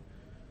nothing.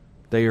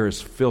 They are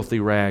as filthy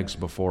rags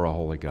before a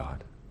holy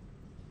God.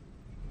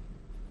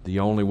 The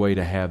only way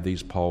to have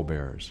these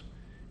pallbearers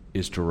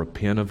is to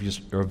repent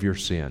of your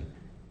sin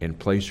and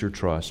place your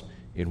trust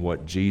in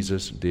what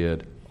Jesus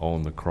did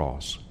on the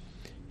cross.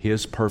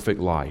 His perfect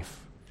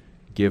life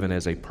given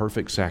as a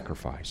perfect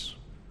sacrifice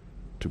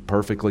to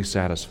perfectly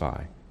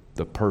satisfy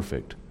the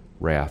perfect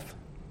wrath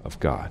of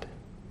God.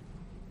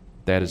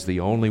 That is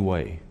the only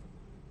way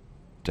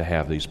to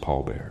have these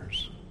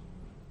pallbearers,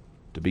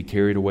 to be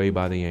carried away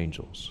by the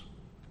angels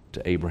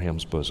to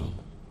Abraham's bosom,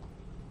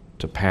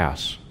 to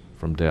pass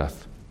from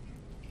death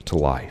to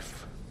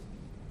life.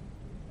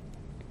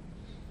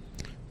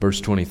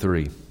 Verse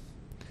 23,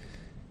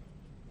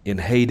 in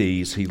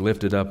Hades he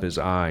lifted up his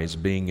eyes,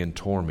 being in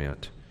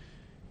torment,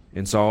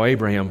 and saw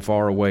Abraham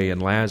far away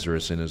and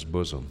Lazarus in his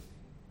bosom.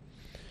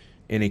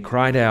 And he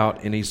cried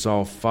out, and he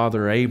saw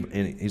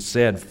and he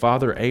said,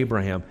 Father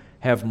Abraham,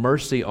 have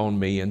mercy on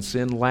me, and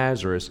send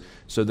Lazarus,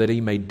 so that he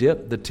may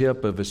dip the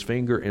tip of his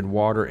finger in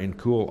water and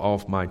cool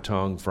off my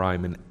tongue, for I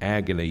am in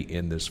agony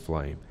in this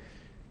flame.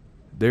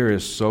 There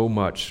is so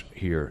much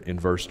here in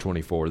verse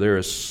 24. There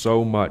is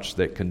so much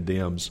that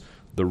condemns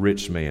the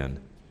rich man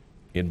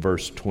in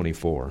verse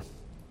 24.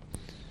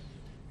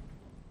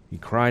 He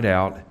cried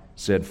out,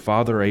 said,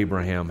 Father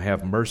Abraham,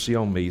 have mercy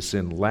on me.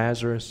 Send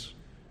Lazarus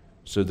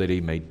so that he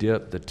may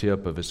dip the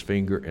tip of his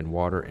finger in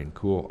water and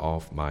cool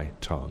off my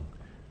tongue,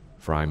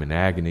 for I am in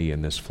agony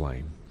in this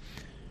flame.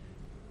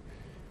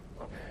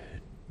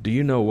 Do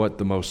you know what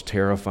the most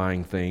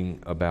terrifying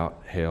thing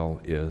about hell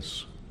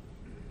is?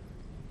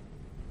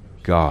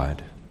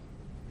 God.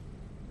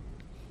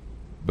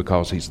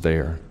 Because He's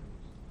there.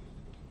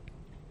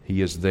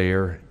 He is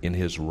there in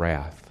His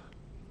wrath.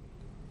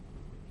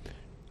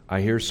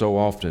 I hear so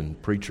often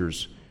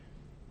preachers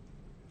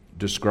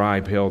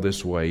describe hell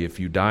this way: if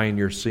you die in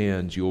your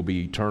sins, you will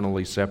be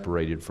eternally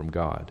separated from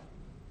God.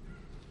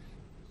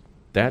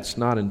 That's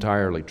not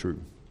entirely true.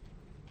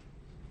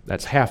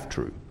 That's half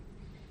true.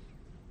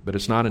 But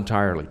it's not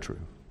entirely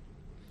true.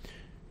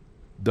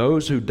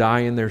 Those who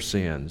die in their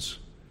sins,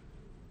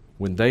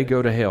 when they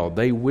go to hell,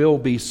 they will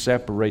be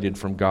separated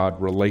from God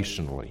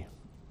relationally.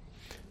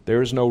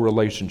 There is no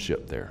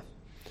relationship there.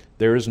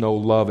 There is no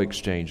love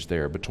exchange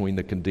there between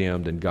the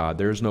condemned and God.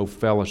 There is no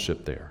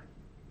fellowship there.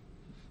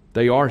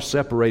 They are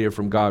separated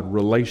from God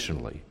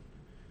relationally,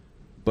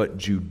 but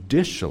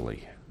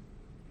judicially,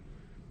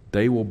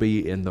 they will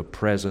be in the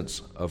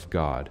presence of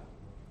God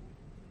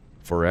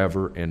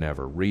forever and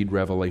ever. Read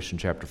Revelation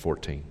chapter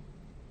 14,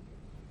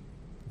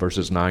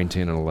 verses 9,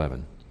 10, and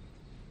 11.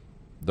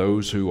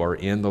 Those who are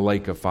in the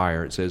lake of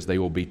fire, it says they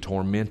will be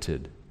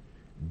tormented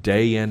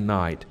day and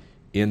night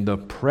in the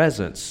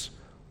presence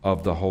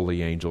of the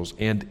holy angels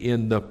and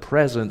in the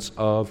presence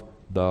of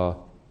the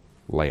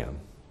Lamb,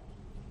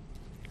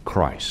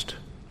 Christ.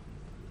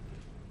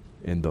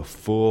 In the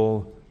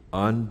full,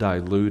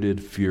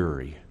 undiluted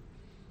fury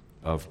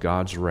of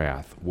God's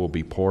wrath will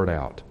be poured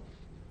out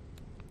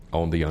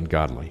on the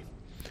ungodly,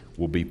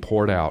 will be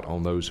poured out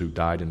on those who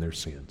died in their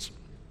sins.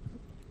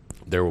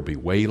 There will be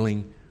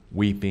wailing,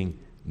 weeping,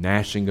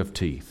 gnashing of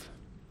teeth.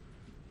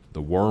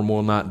 The worm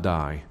will not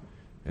die,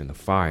 and the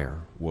fire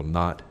will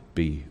not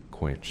be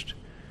quenched.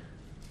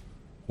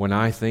 When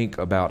I think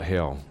about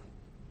hell,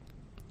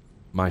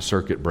 my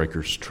circuit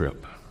breakers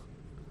trip.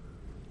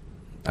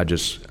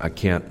 I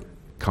can't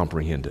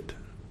comprehend it.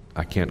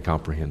 I can't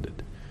comprehend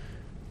it.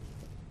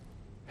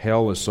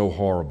 Hell is so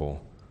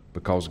horrible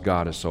because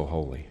God is so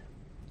holy.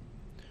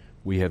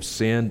 We have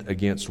sinned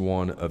against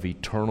one of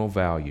eternal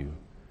value,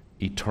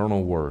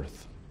 eternal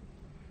worth,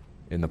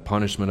 and the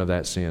punishment of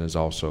that sin is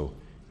also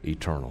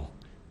eternal.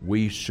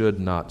 We should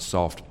not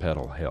soft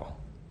pedal hell.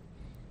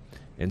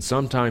 And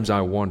sometimes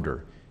I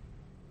wonder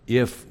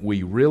if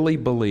we really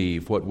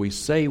believe what we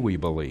say we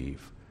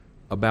believe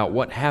about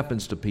what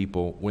happens to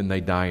people when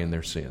they die in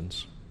their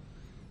sins.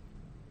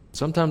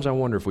 Sometimes I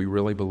wonder if we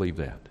really believe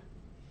that.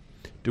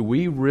 Do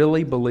we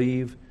really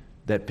believe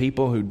that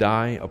people who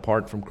die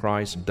apart from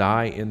Christ,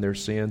 die in their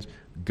sins,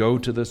 go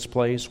to this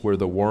place where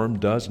the worm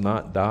does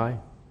not die,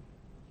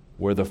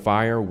 where the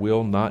fire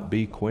will not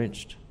be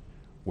quenched,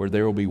 where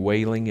there will be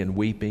wailing and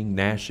weeping,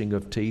 gnashing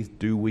of teeth?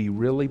 Do we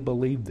really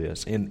believe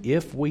this? And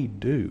if we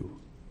do,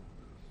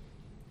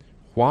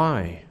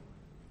 why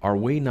are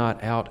we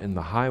not out in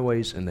the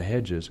highways and the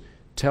hedges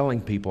telling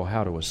people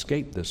how to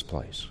escape this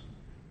place?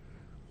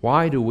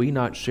 Why do we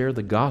not share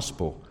the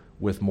gospel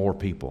with more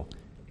people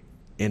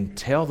and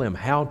tell them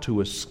how to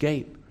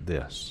escape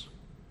this?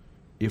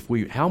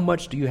 How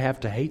much do you have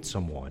to hate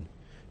someone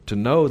to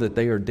know that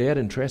they are dead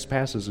in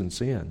trespasses and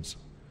sins,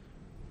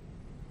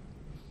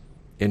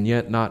 and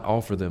yet not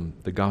offer them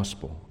the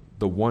gospel,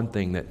 the one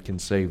thing that can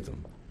save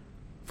them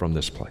from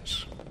this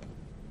place?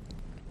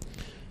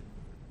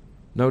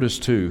 Notice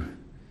too,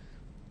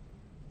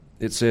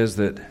 it says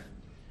that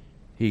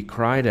he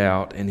cried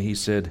out and he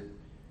said,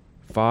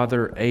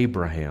 Father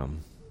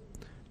Abraham,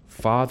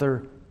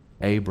 Father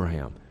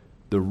Abraham.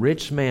 The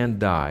rich man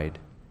died,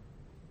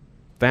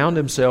 found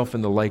himself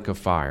in the lake of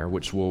fire,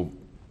 which will,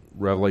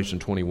 Revelation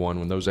 21,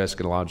 when those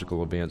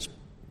eschatological events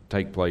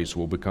take place,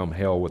 will become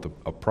hell with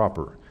a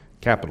proper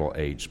capital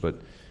H,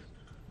 but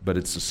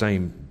it's the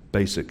same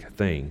basic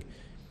thing.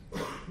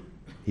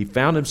 He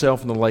found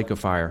himself in the lake of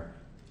fire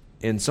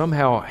and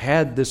somehow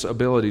had this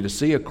ability to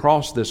see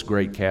across this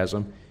great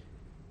chasm,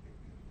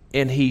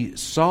 and he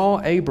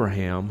saw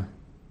Abraham,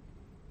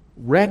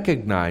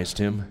 recognized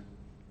him,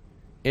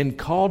 and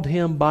called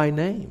him by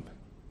name.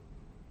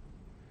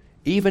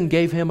 Even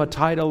gave him a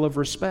title of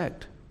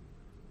respect.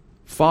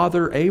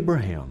 Father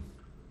Abraham.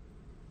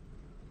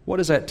 What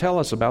does that tell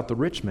us about the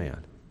rich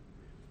man?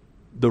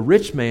 The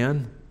rich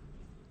man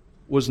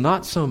was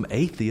not some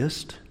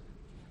atheist.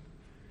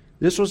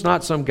 This was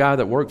not some guy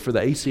that worked for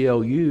the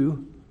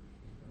ACLU.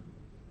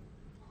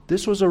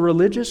 This was a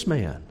religious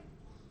man.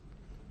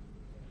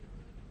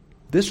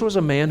 This was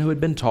a man who had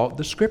been taught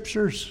the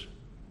Scriptures.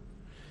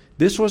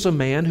 This was a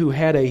man who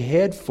had a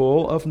head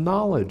full of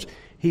knowledge.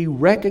 He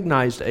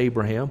recognized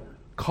Abraham,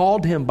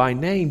 called him by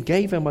name,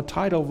 gave him a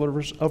title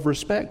of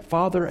respect,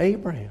 Father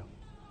Abraham.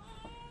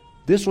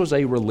 This was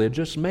a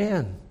religious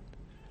man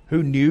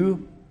who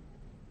knew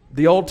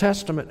the Old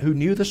Testament, who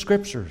knew the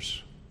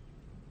Scriptures.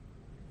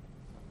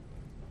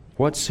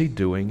 What's he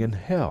doing in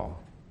hell?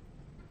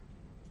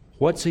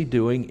 What's he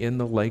doing in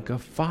the lake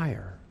of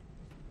fire?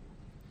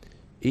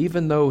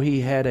 Even though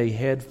he had a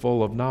head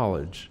full of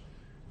knowledge,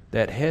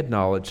 that head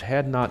knowledge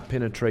had not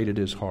penetrated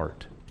his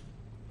heart.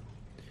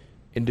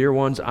 And dear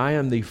ones, I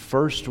am the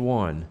first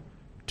one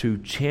to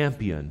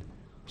champion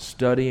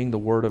studying the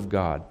Word of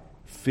God.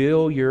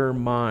 Fill your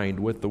mind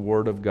with the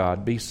Word of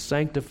God. Be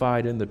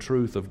sanctified in the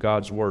truth of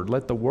God's Word.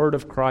 Let the Word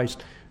of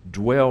Christ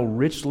dwell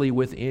richly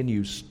within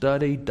you.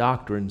 Study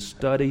doctrine,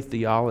 study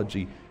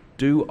theology.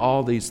 Do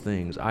all these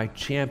things. I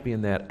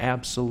champion that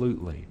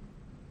absolutely.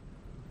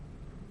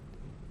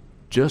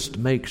 Just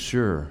make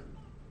sure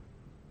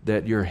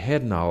that your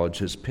head knowledge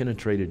has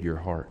penetrated your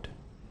heart.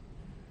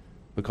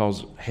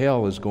 Because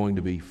hell is going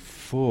to be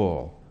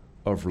full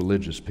of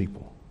religious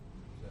people.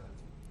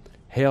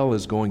 Hell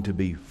is going to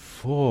be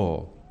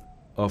full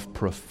of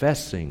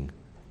professing,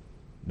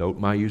 note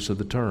my use of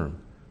the term,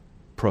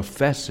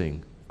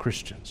 professing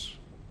Christians.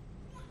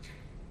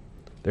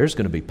 There's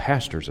going to be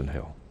pastors in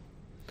hell.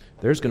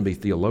 There's going to be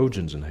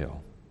theologians in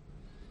hell.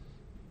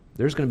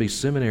 There's going to be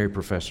seminary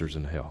professors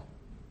in hell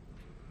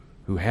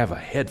who have a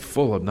head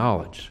full of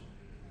knowledge,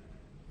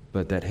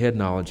 but that head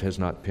knowledge has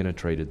not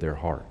penetrated their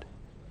heart.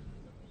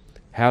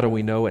 How do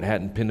we know it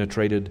hadn't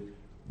penetrated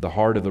the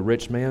heart of the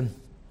rich man?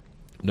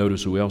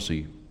 Notice who else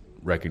he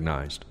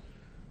recognized.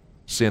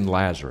 Sin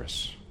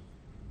Lazarus.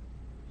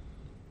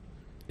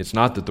 It's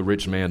not that the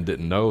rich man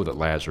didn't know that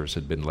Lazarus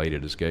had been laid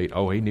at his gate.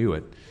 Oh, he knew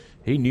it.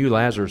 He knew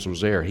Lazarus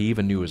was there. He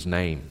even knew his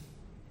name.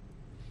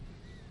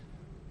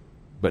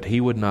 But he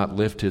would not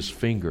lift his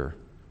finger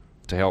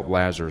to help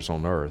Lazarus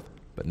on earth.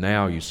 But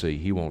now, you see,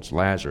 he wants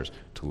Lazarus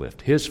to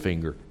lift his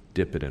finger,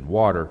 dip it in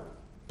water,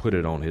 put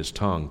it on his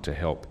tongue to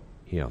help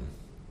him.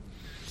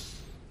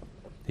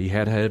 He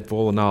had a head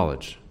full of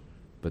knowledge,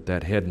 but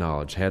that head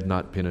knowledge had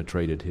not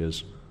penetrated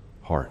his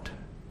heart.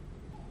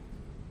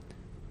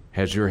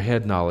 Has your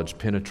head knowledge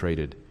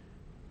penetrated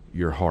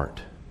your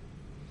heart?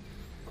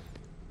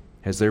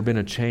 Has there been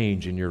a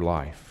change in your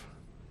life?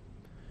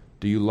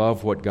 Do you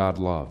love what God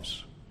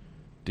loves?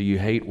 Do you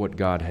hate what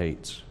God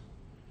hates?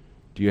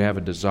 Do you have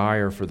a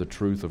desire for the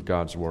truth of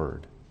God's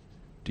Word?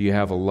 Do you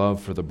have a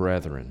love for the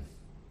brethren?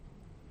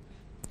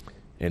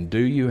 And do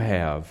you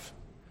have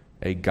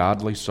a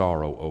godly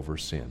sorrow over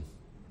sin?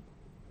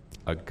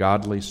 A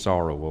godly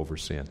sorrow over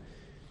sin.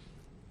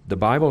 The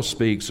Bible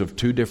speaks of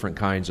two different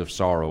kinds of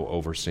sorrow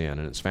over sin,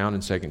 and it's found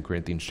in 2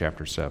 Corinthians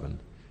chapter 7.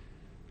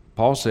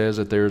 Paul says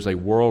that there's a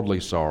worldly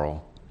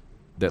sorrow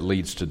that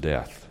leads to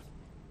death.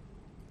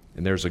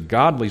 And there's a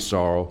godly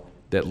sorrow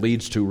that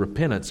leads to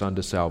repentance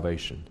unto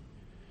salvation.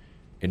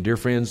 And dear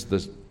friends,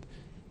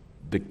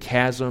 the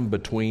chasm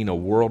between a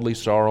worldly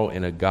sorrow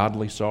and a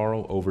godly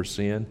sorrow over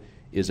sin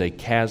is a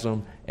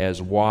chasm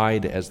as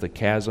wide as the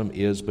chasm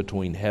is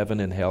between heaven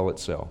and hell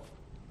itself.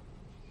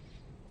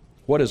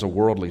 What is a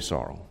worldly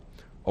sorrow?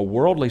 A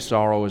worldly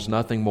sorrow is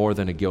nothing more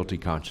than a guilty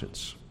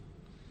conscience.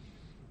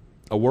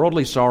 A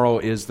worldly sorrow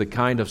is the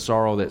kind of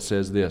sorrow that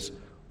says this: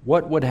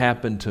 what would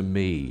happen to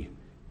me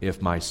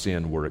if my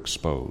sin were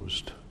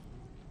exposed?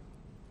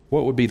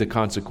 What would be the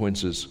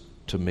consequences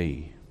to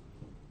me?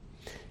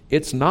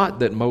 It's not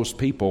that most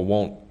people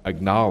won't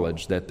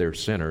acknowledge that they're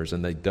sinners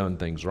and they've done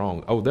things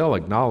wrong. Oh, they'll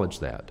acknowledge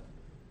that.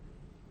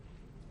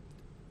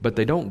 But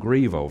they don't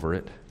grieve over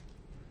it.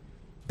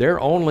 Their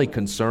only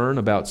concern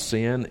about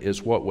sin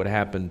is what would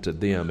happen to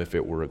them if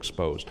it were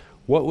exposed.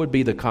 What would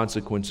be the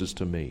consequences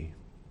to me?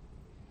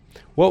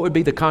 What would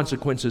be the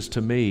consequences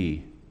to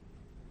me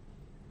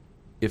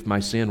if my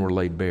sin were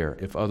laid bare,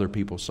 if other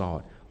people saw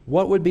it?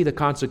 What would be the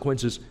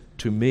consequences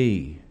to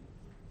me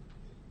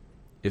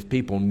if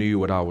people knew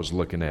what I was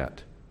looking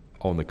at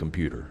on the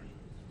computer?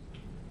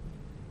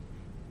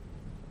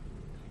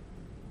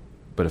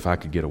 But if I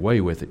could get away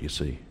with it, you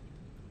see,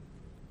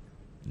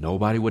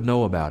 nobody would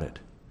know about it.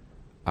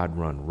 I'd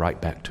run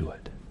right back to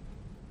it.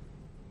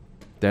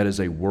 That is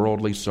a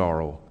worldly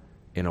sorrow,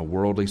 and a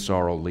worldly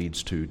sorrow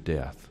leads to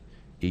death,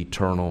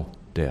 eternal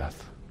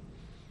death.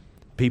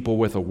 People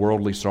with a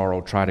worldly sorrow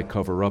try to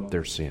cover up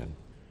their sin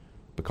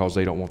because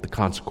they don't want the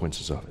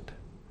consequences of it.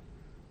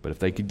 But if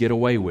they could get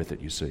away with it,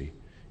 you see,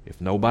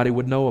 if nobody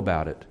would know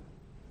about it,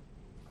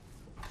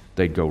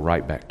 they'd go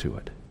right back to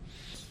it.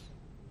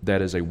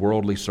 That is a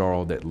worldly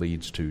sorrow that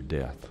leads to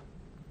death.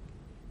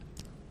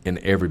 And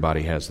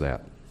everybody has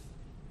that.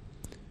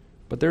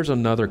 But there's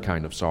another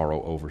kind of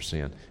sorrow over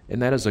sin,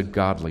 and that is a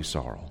godly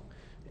sorrow.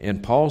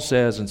 And Paul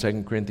says in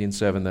 2 Corinthians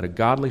 7 that a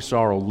godly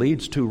sorrow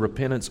leads to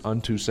repentance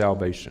unto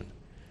salvation.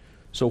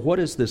 So what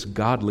is this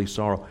godly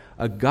sorrow?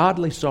 A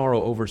godly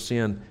sorrow over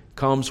sin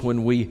comes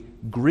when we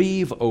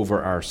grieve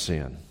over our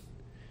sin.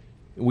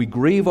 We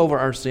grieve over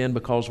our sin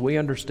because we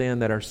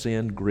understand that our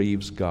sin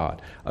grieves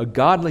God. A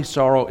godly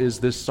sorrow is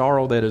this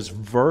sorrow that is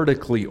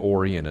vertically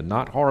oriented,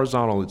 not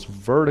horizontal, it's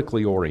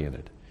vertically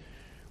oriented.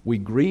 We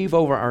grieve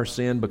over our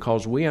sin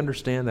because we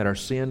understand that our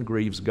sin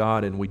grieves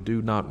God and we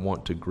do not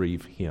want to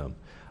grieve Him.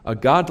 A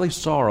godly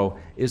sorrow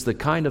is the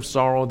kind of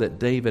sorrow that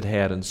David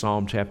had in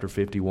Psalm chapter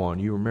 51.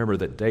 You remember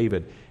that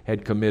David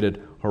had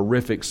committed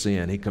horrific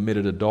sin. He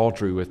committed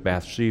adultery with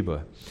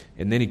Bathsheba,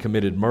 and then he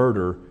committed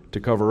murder to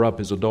cover up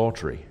his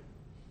adultery.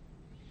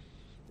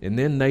 And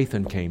then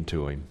Nathan came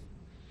to him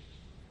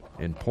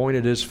and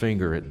pointed his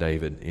finger at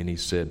David, and he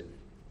said,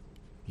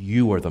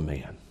 "You are the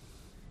man."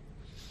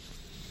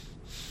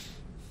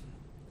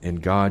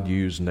 And God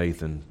used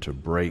Nathan to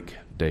break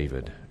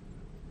David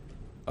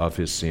of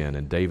his sin.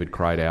 And David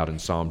cried out in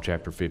Psalm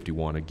chapter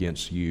 51,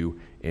 "Against you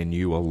and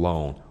you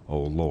alone,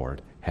 O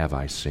Lord, have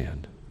I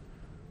sinned.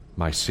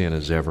 My sin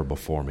is ever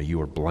before me.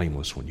 You are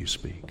blameless when you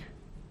speak.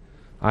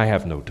 I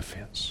have no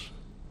defense."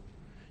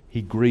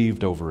 He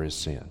grieved over his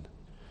sin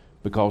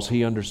because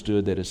he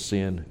understood that his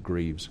sin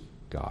grieves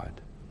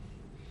God.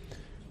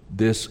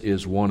 This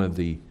is one of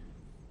the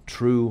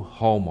true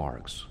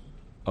hallmarks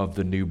of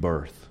the new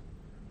birth,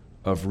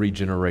 of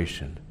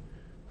regeneration,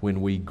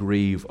 when we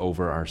grieve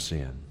over our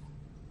sin,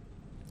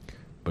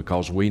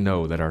 because we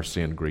know that our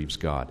sin grieves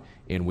God,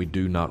 and we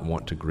do not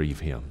want to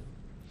grieve Him.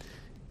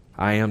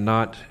 I am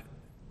not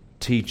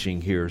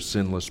teaching here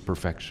sinless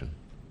perfection.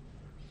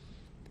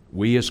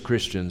 We as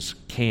Christians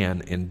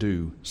can and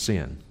do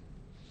sin.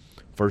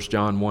 1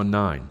 John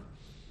 1:9,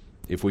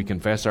 if we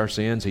confess our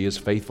sins, He is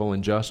faithful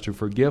and just to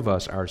forgive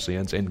us our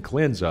sins and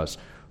cleanse us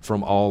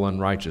from all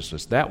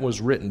unrighteousness. That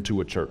was written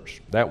to a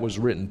church. That was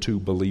written to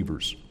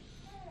believers.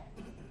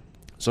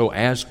 So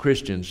as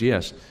Christians,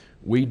 yes,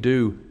 we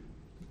do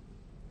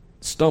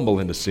stumble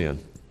into sin,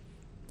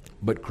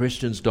 but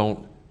Christians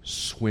don't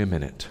swim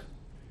in it.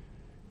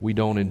 We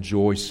don't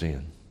enjoy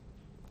sin.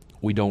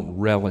 We don't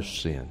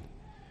relish sin.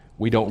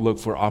 We don't look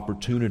for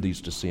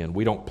opportunities to sin.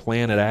 We don't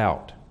plan it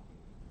out.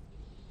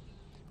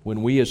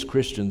 When we as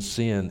Christians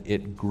sin,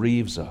 it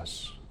grieves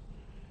us.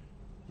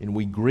 And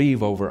we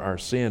grieve over our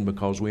sin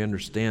because we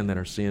understand that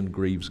our sin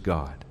grieves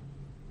God.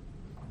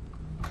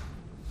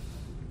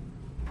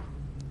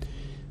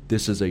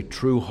 This is a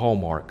true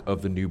hallmark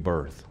of the new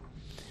birth.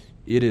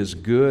 It is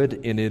good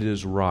and it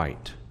is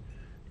right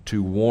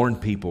to warn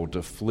people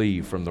to flee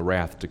from the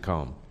wrath to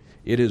come.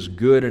 It is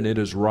good and it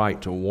is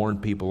right to warn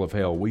people of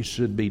hell. We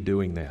should be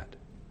doing that.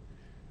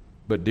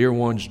 But dear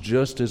ones,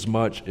 just as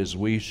much as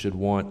we should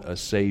want a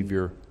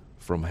Savior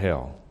from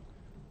hell,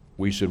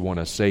 we should want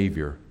a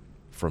Savior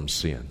from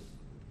sin.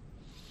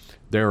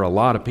 There are a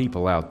lot of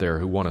people out there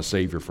who want a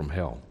Savior from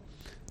hell.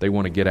 They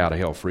want to get out of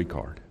hell free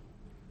card.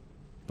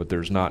 But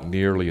there's not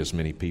nearly as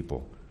many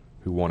people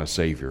who want a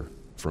Savior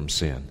from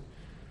sin.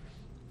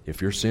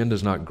 If your sin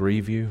does not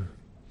grieve you,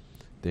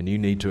 then you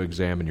need to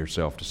examine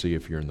yourself to see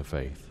if you're in the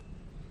faith.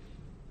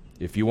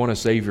 If you want a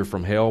Savior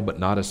from hell but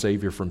not a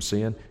Savior from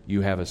sin,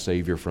 you have a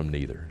Savior from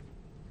neither.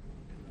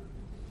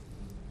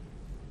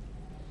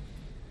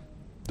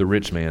 The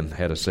rich man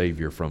had a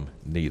Savior from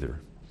neither.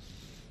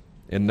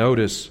 And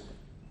notice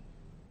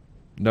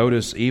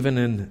even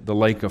in the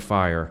lake of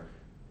fire,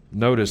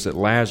 notice that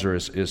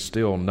Lazarus is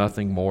still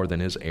nothing more than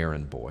his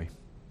errand boy.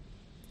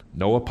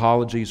 No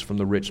apologies from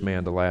the rich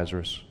man to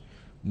Lazarus.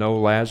 No,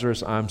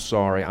 Lazarus, I'm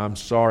sorry. I'm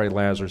sorry,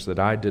 Lazarus, that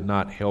I did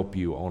not help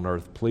you on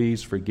earth.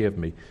 Please forgive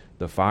me.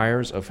 The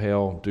fires of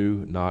hell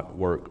do not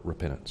work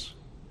repentance.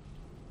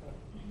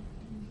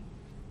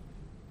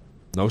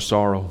 No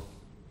sorrow,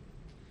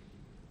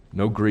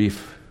 no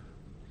grief,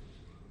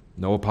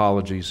 no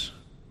apologies.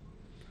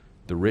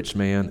 The rich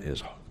man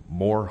is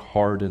more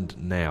hardened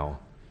now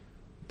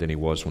than he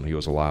was when he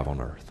was alive on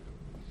earth.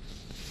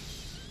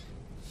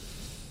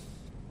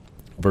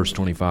 Verse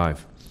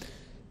 25,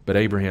 but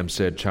Abraham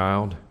said,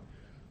 "Child,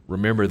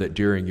 remember that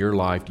during your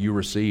life you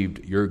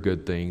received your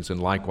good things,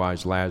 and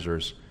likewise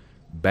Lazarus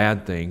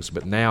bad things,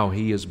 but now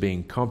he is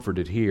being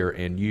comforted here,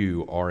 and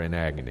you are in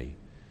agony."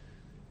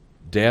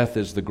 Death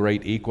is the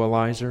great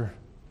equalizer,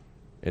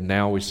 and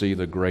now we see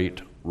the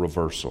great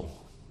reversal.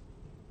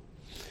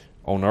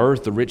 On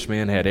earth, the rich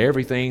man had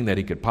everything that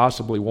he could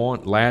possibly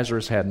want.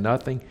 Lazarus had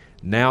nothing.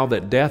 Now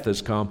that death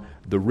has come,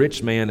 the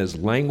rich man is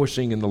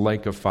languishing in the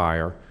lake of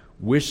fire,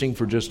 wishing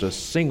for just a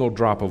single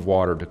drop of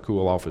water to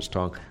cool off his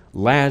tongue.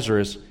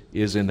 Lazarus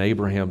is in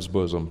Abraham's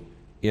bosom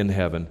in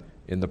heaven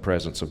in the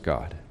presence of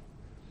God.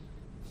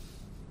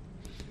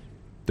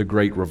 The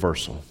great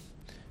reversal.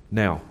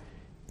 Now,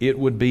 it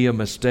would be a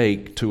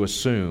mistake to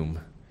assume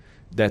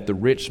that the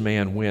rich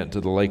man went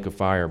to the lake of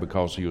fire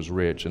because he was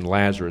rich and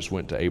Lazarus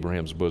went to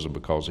Abraham's bosom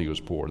because he was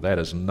poor. That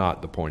is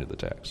not the point of the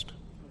text.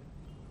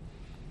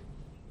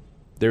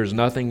 There's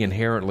nothing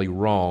inherently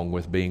wrong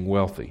with being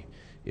wealthy.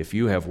 If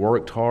you have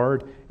worked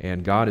hard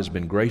and God has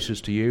been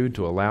gracious to you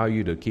to allow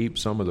you to keep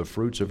some of the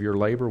fruits of your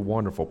labor,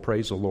 wonderful.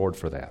 Praise the Lord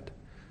for that.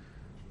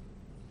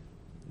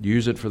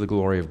 Use it for the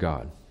glory of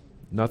God.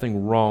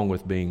 Nothing wrong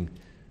with being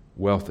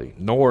wealthy,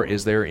 nor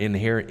is there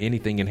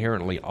anything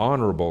inherently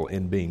honorable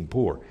in being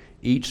poor.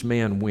 Each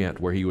man went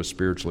where he was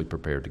spiritually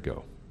prepared to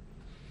go.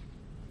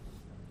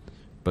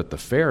 But the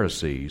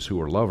Pharisees, who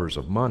were lovers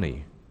of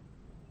money,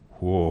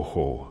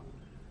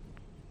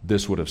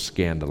 this would have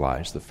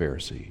scandalized the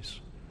Pharisees,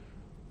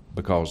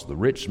 because the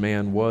rich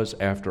man was,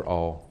 after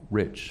all,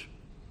 rich.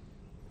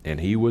 And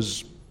he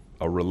was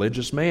a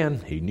religious man.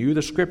 He knew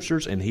the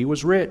Scriptures, and he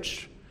was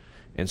rich.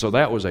 And so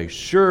that was a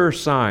sure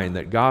sign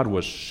that God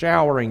was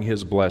showering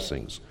His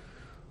blessings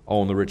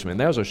on the rich man.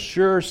 That was a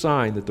sure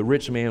sign that the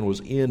rich man was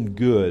in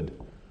good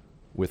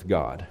with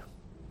God.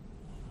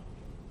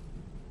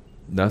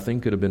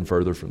 Nothing could have been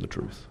further from the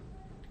truth.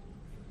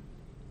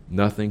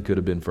 Nothing could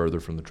have been further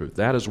from the truth.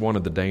 That is one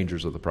of the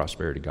dangers of the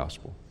prosperity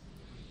gospel.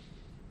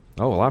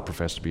 Oh, well, I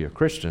profess to be a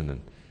Christian,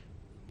 and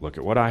look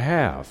at what I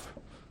have.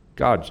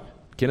 God,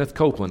 Kenneth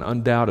Copeland,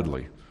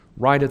 undoubtedly,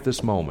 right at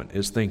this moment,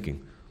 is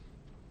thinking,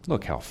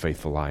 look how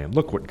faithful I am.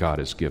 Look what God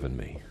has given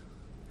me.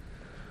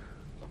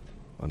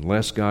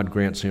 Unless God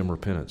grants him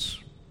repentance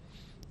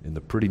in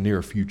the pretty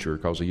near future,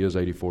 because he is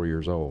 84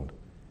 years old,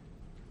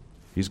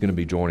 he's going to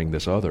be joining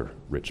this other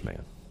rich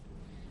man.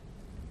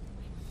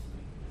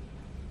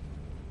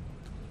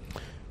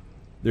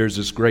 There's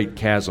this great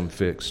chasm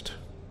fixed,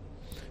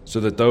 so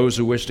that those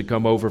who wish to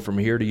come over from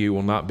here to you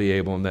will not be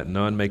able, and that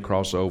none may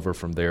cross over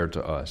from there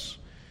to us.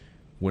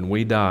 When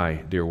we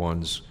die, dear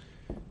ones,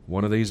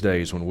 one of these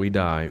days when we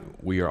die,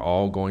 we are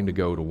all going to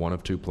go to one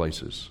of two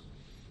places,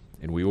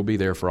 and we will be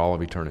there for all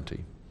of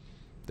eternity.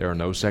 There are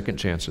no second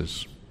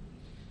chances.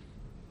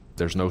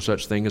 There's no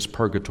such thing as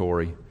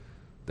purgatory.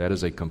 That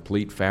is a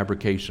complete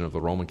fabrication of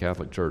the Roman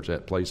Catholic Church.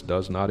 That place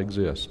does not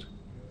exist.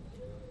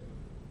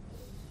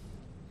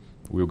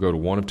 We will go to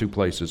one of two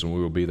places, and we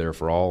will be there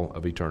for all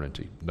of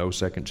eternity. No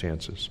second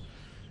chances.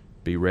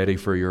 Be ready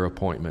for your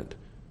appointment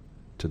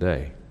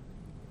today.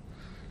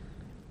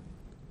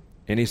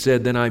 And he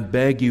said, then I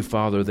beg you,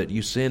 Father, that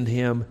you send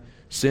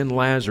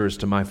Lazarus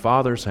to my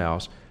father's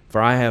house, for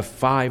I have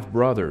 5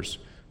 brothers,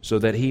 so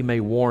that he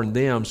may warn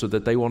them, so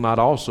that they will not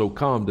also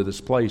come to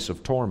this place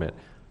of torment.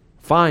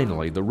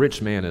 Finally, the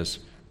rich man is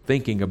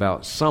thinking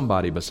about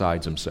somebody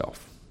besides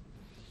himself.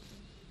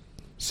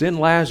 Send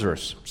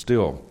Lazarus.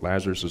 Still,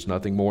 Lazarus is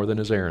nothing more than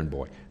his errand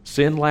boy.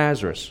 Send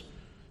Lazarus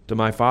to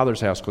my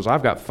father's house, because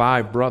I've got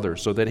 5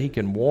 brothers, so that he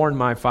can warn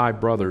my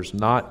 5 brothers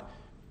not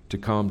to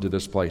come to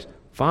this place.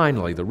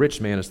 Finally, the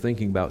rich man is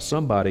thinking about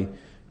somebody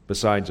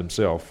besides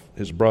himself,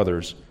 his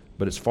brothers,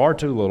 but it's far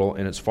too little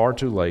and it's far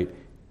too late.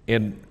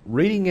 And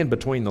reading in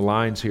between the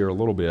lines here a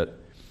little bit,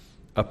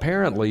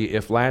 apparently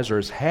if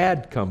Lazarus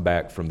had come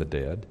back from the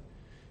dead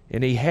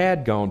and he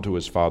had gone to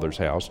his father's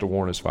house to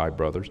warn his 5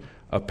 brothers,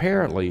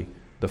 apparently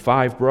the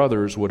 5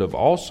 brothers would have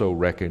also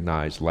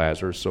recognized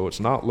Lazarus, so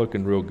it's not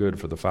looking real good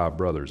for the 5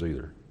 brothers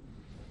either.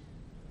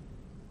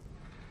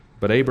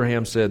 But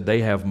Abraham said,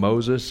 they have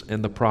Moses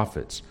and the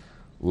prophets.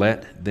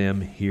 Let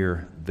them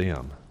hear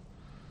them.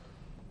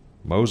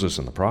 Moses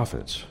and the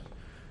prophets.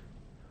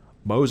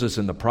 Moses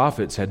and the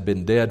prophets had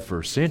been dead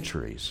for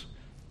centuries.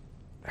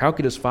 How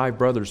could his 5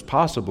 brothers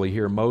possibly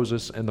hear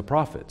Moses and the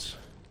prophets?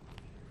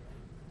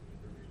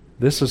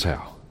 This is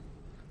how.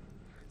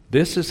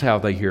 This is how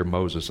they hear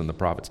Moses and the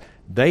prophets.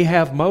 They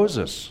have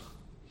Moses.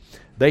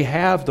 They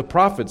have the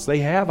prophets. They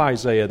have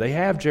Isaiah. They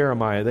have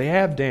Jeremiah. They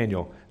have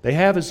Daniel. They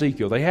have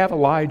Ezekiel. They have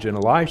Elijah and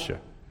Elisha.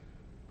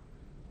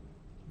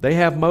 They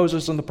have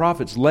Moses and the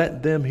prophets.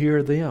 Let them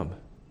hear them.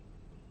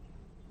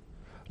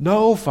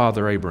 No,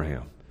 Father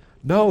Abraham.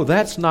 No,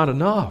 that's not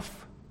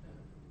enough.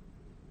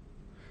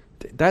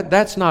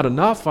 That's not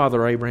enough,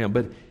 Father Abraham.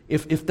 But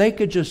if they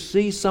could just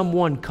see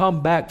someone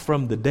come back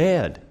from the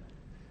dead,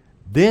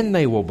 then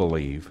they will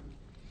believe.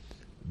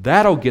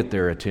 That'll get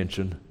their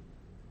attention.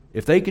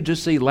 If they could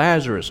just see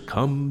Lazarus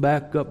come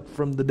back up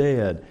from the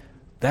dead,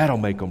 that'll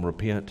make them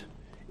repent.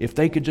 If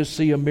they could just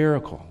see a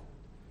miracle,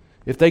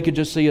 if they could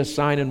just see a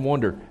sign and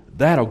wonder,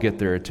 that'll get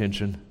their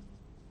attention.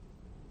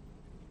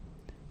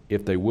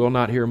 If they will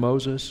not hear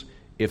Moses,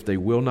 if they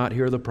will not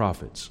hear the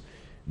prophets,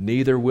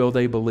 neither will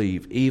they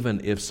believe,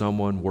 even if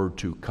someone were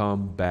to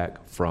come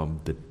back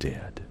from the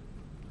dead.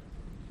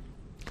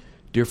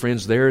 Dear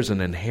friends, there is an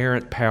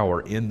inherent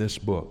power in this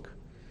book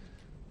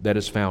that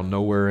is found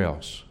nowhere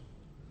else.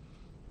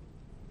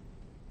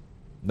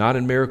 Not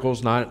in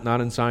miracles, not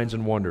in signs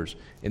and wonders.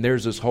 And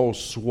there's this whole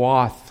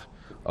swath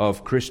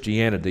of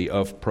Christianity,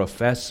 of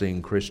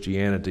professing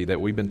Christianity that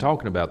we've been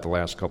talking about the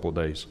last couple of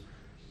days,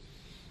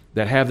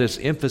 that have this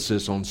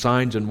emphasis on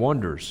signs and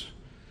wonders.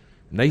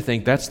 And they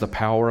think that's the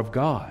power of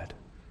God.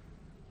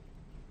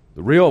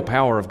 The real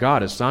power of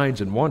God is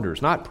signs and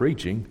wonders, not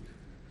preaching.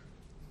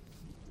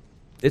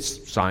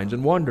 It's signs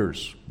and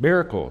wonders,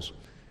 miracles,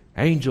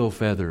 angel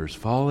feathers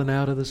falling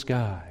out of the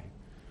sky,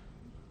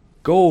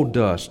 gold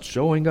dust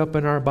showing up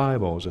in our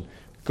Bibles, and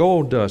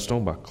gold dust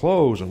on my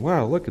clothes, and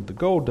wow, look at the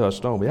gold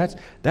dust on me.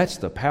 That's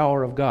the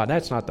power of God.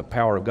 That's not the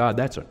power of God.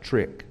 That's a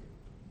trick.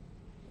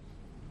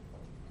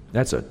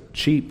 That's a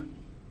cheap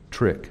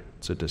trick.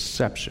 It's a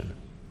deception.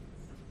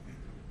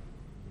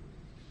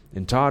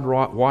 And Todd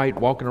White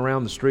walking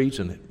around the streets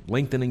and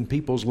lengthening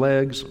people's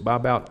legs by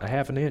about a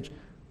half an inch,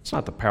 it's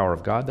not the power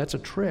of God. That's a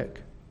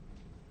trick.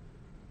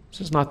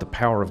 This is not the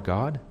power of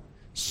God.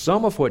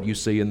 Some of what you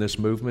see in this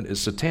movement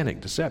is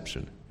satanic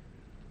deception.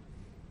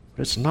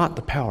 But it's not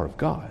the power of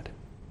God.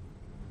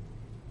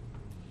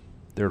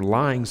 They're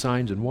lying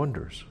signs and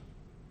wonders.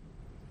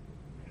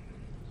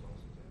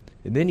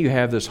 And then you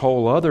have this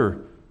whole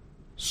other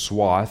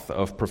swath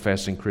of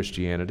professing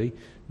Christianity,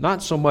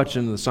 not so much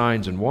in the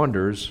signs and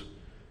wonders,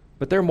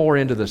 but they're more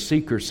into the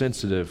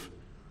seeker-sensitive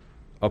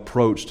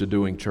approach to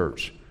doing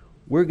church.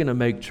 We're going to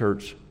make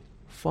church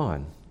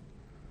fun.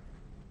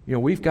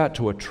 We've got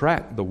to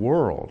attract the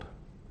world.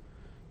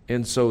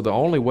 And so the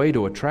only way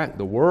to attract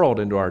the world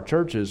into our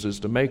churches is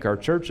to make our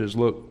churches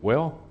look,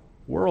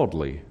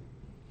 worldly.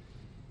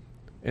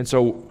 And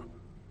so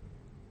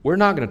we're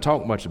not going to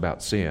talk much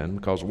about sin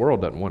because the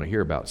world doesn't want to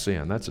hear about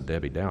sin. That's a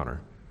Debbie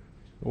Downer.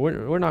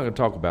 We're not going to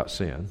talk about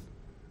sin.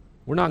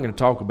 We're not going to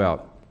talk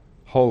about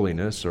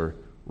holiness or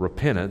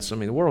repentance.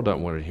 The world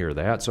doesn't want to hear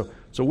that.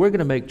 So we're going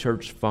to make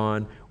church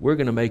fun. We're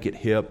going to make it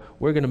hip.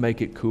 We're going to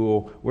make it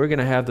cool. We're going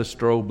to have the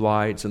strobe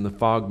lights and the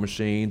fog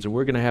machines, and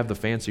we're going to have the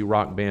fancy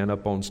rock band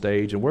up on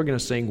stage, and we're going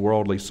to sing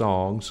worldly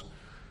songs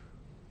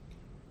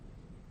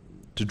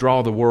to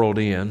draw the world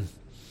in.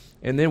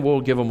 And then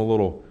we'll give them a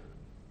little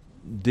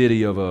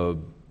ditty of a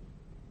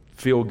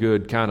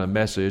feel-good kind of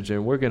message,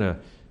 and we're going to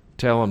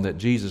tell them that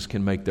Jesus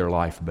can make their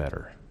life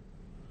better.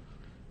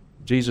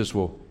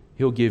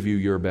 He'll give you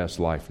your best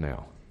life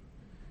now.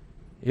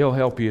 He'll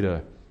help you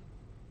to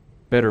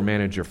better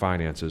manage your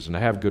finances and to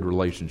have good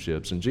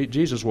relationships. And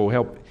Jesus will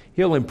help.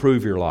 He'll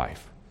improve your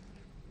life.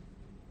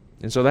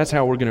 And so that's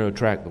how we're going to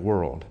attract the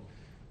world.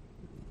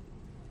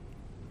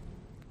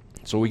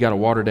 So we got to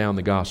water down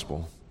the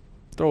gospel.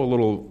 Throw a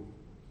little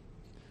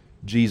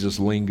Jesus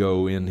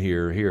lingo in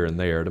here and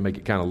there to make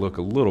it kind of look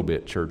a little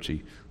bit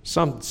churchy.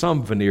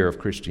 Some veneer of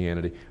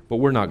Christianity, but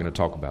we're not going to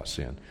talk about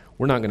sin.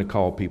 We're not going to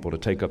call people to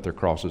take up their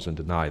crosses and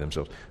deny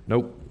themselves.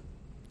 Nope,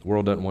 the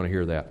world doesn't want to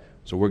hear that.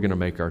 So we're going to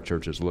make our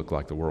churches look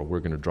like the world. We're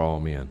going to draw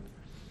them in.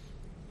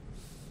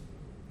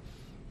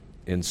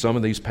 And some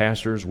of these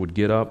pastors would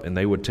get up and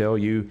they would tell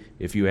you,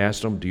 if you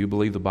asked them, do you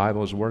believe the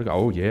Bible is the Word of God?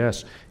 Oh,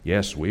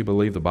 yes, we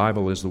believe the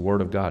Bible is the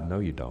Word of God. No,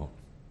 you don't.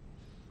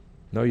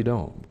 No, you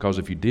don't. Because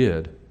if you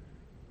did,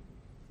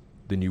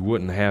 then you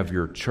wouldn't have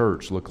your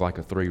church look like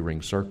a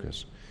three-ring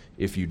circus.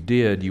 If you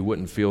did, you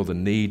wouldn't feel the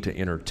need to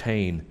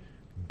entertain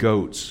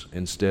goats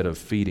instead of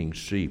feeding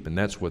sheep. And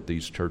that's what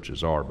these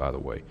churches are, by the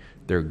way.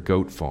 They're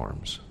goat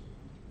farms.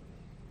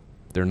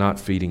 They're not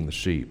feeding the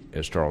sheep,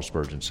 as Charles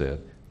Spurgeon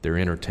said. They're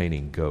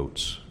entertaining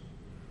goats.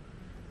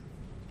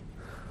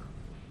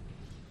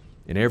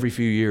 And every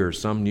few years,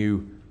 some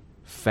new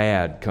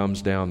fad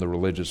comes down the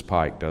religious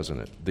pike, doesn't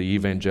it? The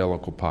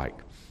evangelical pike.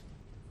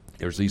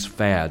 There's these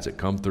fads that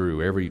come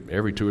through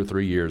every 2 or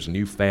 3 years. A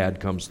new fad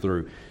comes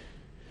through.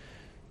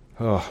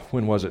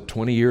 When was it?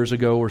 20 years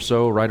ago or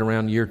so, right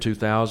around the year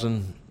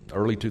 2000,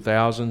 early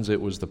 2000s, it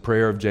was the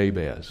prayer of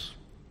Jabez.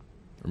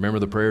 Remember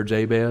the prayer of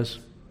Jabez?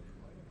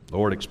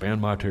 Lord,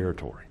 expand my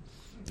territory.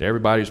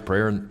 Everybody's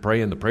praying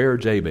the prayer of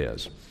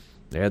Jabez.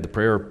 They had the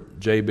prayer of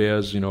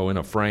Jabez, in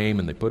a frame,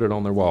 and they put it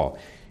on their wall.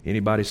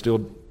 Anybody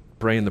still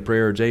praying the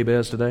prayer of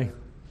Jabez today?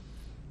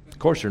 Of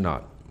course you're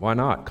not. Why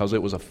not? Because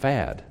it was a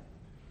fad.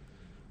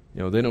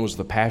 Then it was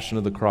The Passion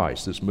of the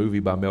Christ, this movie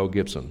by Mel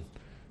Gibson.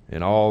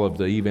 And all of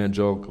the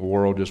evangelical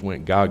world just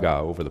went gaga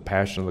over the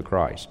Passion of the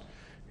Christ.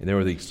 And there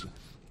were these,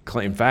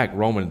 in fact,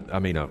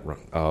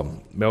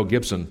 Mel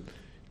Gibson,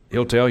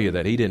 he'll tell you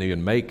that he didn't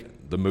even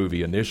make the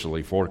movie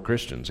initially for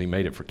Christians. He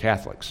made it for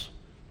Catholics.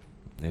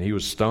 And he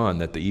was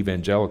stunned that the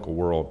evangelical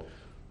world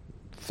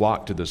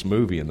flocked to this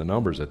movie in the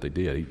numbers that they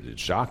did. It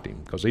shocked him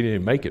because he didn't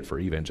even make it for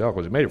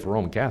evangelicals. He made it for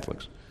Roman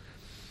Catholics.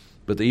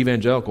 But the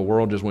evangelical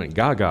world just went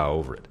gaga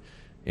over it.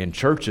 And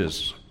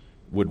churches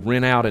would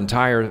rent out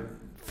entire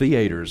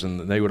theaters,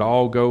 and they would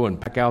all go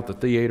and pack out the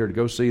theater to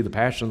go see the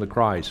Passion of the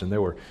Christ. And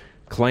there were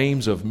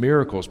claims of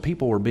miracles.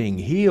 People were being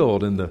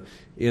healed in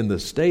the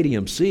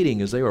stadium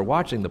seating as they were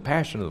watching the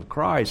Passion of the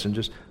Christ, and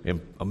just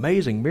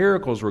amazing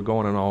miracles were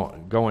going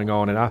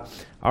on. And I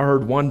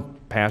heard one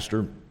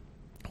pastor,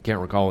 I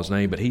can't recall his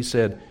name, but he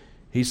said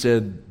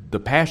the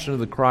Passion of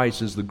the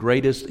Christ is the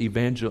greatest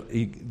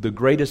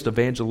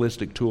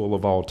evangelistic tool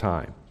of all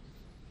time.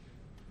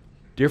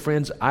 Dear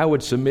friends, I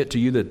would submit to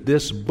you that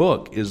this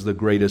book is the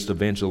greatest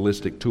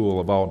evangelistic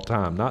tool of all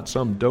time, not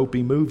some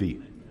dopey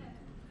movie.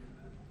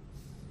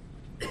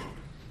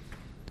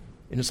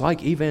 And it's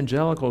like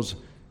evangelicals,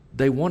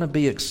 they want to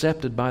be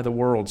accepted by the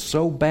world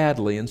so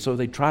badly, and so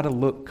they try to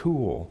look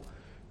cool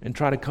and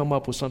try to come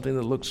up with something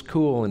that looks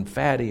cool and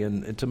fatty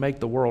and to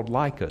make the world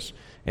like us.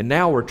 And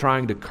now we're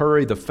trying to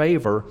curry the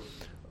favor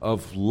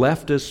of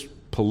leftist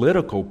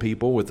political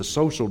people with the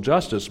social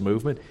justice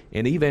movement,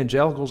 and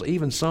evangelicals,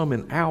 even some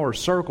in our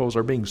circles,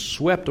 are being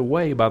swept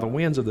away by the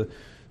winds of the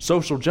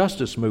social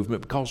justice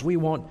movement because we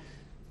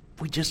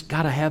just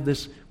got to have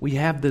this, we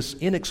have this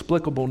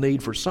inexplicable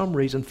need for some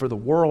reason for the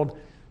world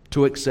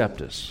to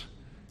accept us.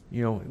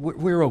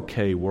 We're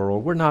okay,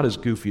 world. We're not as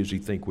goofy as you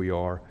think we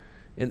are.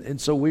 And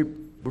so we're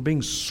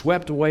being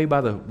swept away by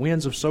the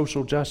winds of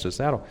social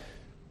justice.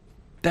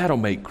 That'll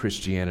make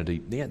Christianity,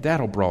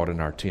 that'll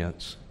broaden our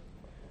tents.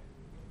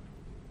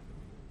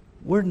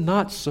 We're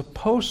not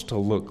supposed to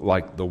look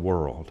like the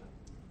world.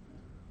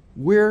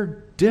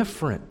 We're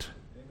different.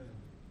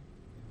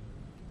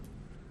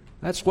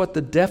 That's what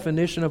the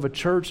definition of a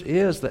church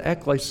is, the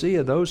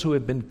ecclesia, those who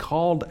have been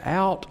called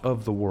out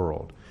of the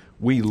world.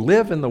 We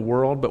live in the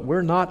world, but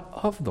we're not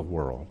of the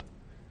world.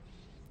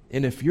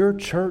 And if your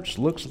church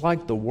looks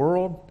like the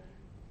world,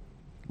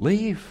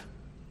 leave.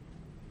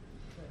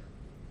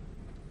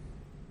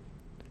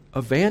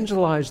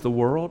 Evangelize the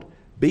world.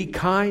 Be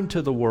kind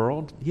to the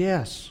world.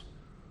 Yes,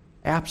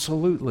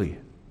 absolutely.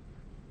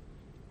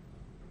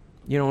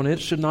 And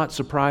it should not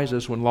surprise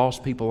us when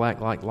lost people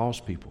act like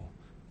lost people.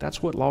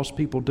 That's what lost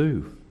people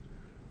do.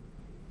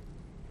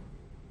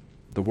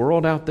 The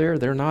world out there,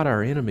 they're not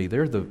our enemy.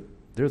 They're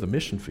the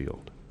mission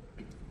field.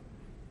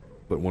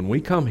 But when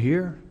we come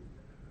here,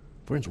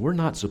 friends, we're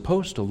not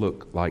supposed to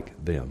look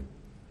like them.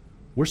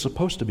 We're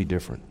supposed to be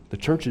different. The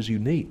church is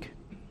unique.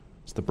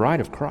 It's the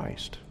bride of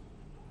Christ.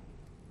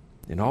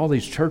 And all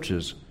these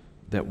churches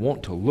that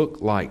want to look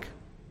like,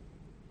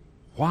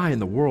 why in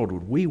the world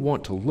would we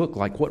want to look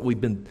like what we've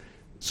been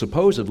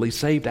supposedly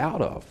saved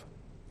out of?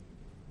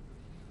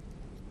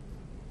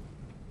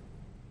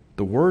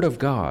 The Word of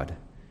God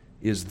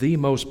is the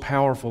most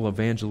powerful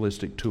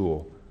evangelistic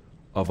tool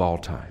of all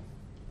time.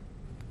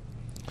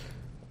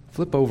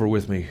 Flip over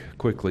with me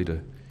quickly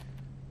to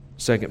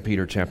 2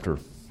 Peter chapter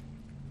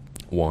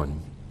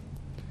 1.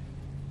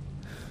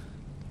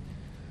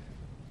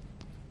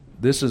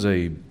 This is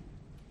a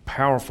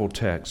powerful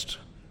text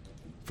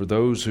for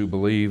those who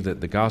believe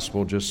that the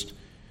gospel just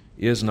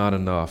is not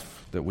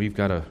enough, that we've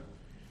got to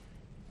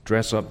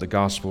dress up the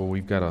gospel,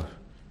 we've got to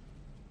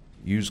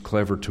use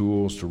clever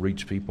tools to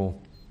reach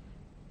people.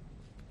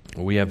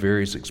 We have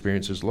various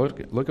experiences. Look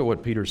at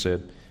what Peter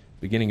said,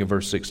 beginning of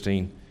verse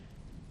 16.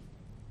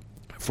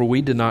 For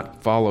we did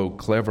not follow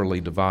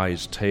cleverly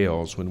devised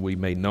tales when we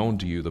made known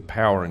to you the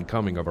power and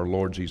coming of our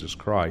Lord Jesus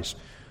Christ,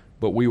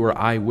 but we were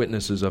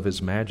eyewitnesses of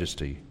His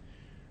majesty.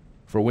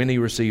 For when He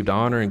received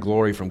honor and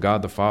glory from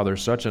God the Father,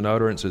 such an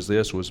utterance as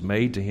this was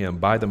made to Him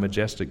by the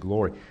majestic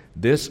glory.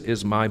 This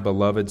is my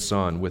beloved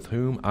Son, with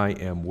whom I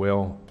am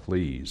well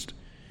pleased.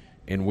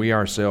 And we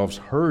ourselves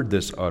heard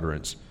this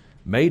utterance,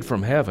 made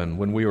from heaven,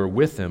 when we were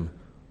with Him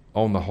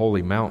on the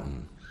holy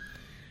mountain.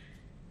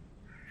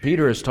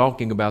 Peter is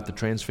talking about the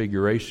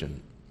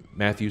transfiguration,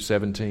 Matthew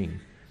 17.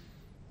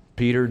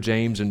 Peter,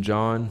 James, and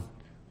John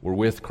were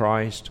with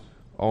Christ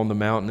on the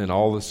mountain, and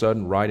all of a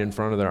sudden, right in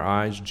front of their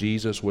eyes,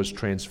 Jesus was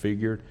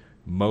transfigured.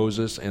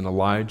 Moses and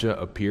Elijah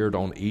appeared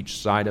on each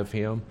side of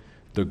Him.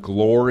 The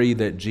glory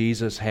that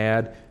Jesus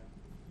had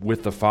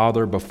with the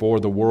Father before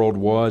the world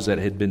was, that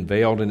had been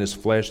veiled in His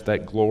flesh,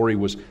 that glory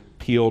was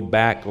peeled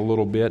back a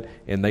little bit,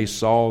 and they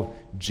saw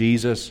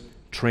Jesus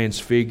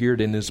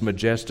transfigured in His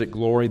majestic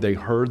glory. They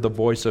heard the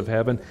voice of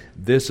heaven,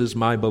 "This is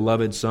my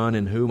beloved Son,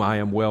 in whom I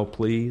am well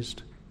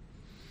pleased."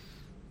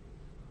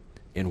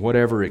 And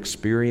whatever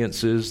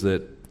experiences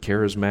that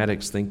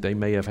charismatics think they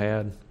may have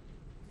had,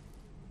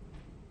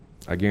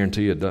 I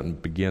guarantee you it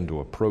doesn't begin to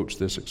approach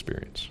this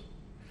experience.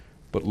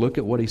 But look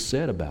at what he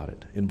said about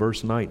it in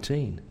verse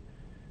 19.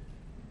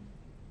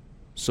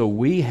 So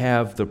we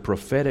have the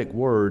prophetic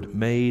word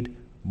made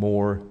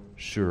more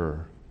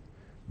sure,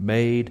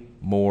 made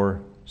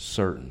more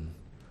certain.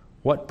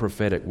 What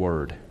prophetic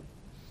word?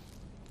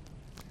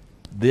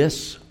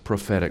 This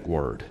prophetic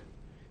word.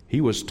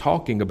 He was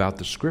talking about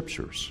the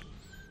Scriptures.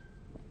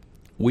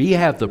 We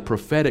have the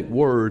prophetic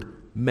word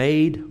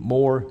made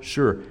more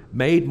sure,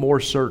 made more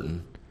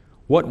certain.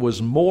 What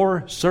was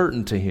more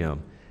certain to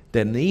him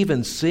than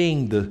even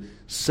seeing the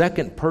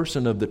second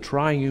person of the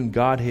triune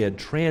Godhead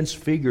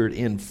transfigured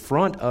in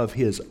front of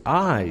his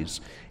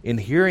eyes and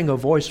hearing a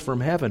voice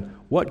from heaven?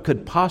 What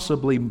could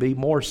possibly be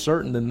more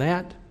certain than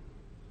that?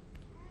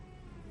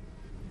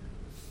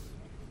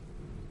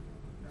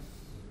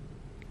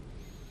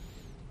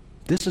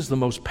 This is the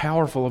most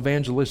powerful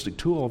evangelistic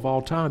tool of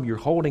all time. You're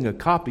holding a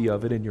copy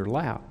of it in your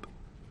lap.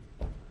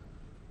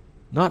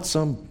 Not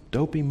some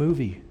dopey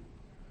movie.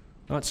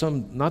 Not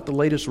the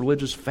latest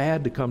religious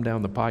fad to come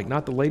down the pike.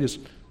 Not the latest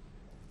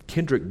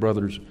Kendrick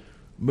Brothers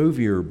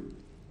movie or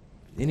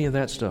any of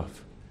that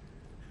stuff.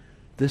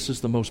 This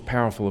is the most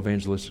powerful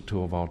evangelistic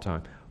tool of all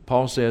time.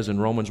 Paul says in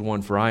Romans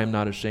 1, "For I am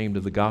not ashamed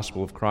of the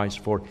gospel of Christ,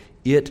 for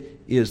it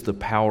is the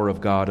power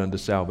of God unto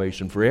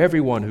salvation for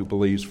everyone who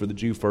believes, for the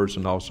Jew first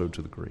and also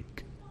to the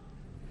Greek."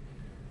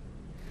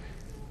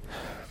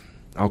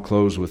 I'll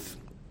close with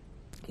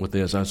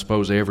this. I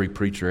suppose every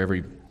preacher,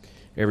 every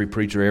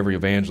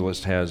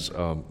evangelist has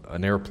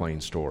an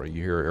airplane story.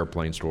 You hear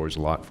airplane stories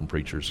a lot from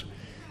preachers.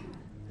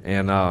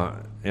 And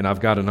I've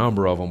got a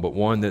number of them, but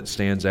one that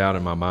stands out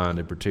in my mind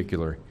in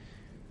particular.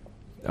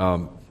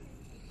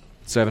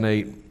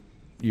 7-8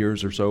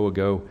 years or so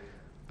ago,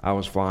 I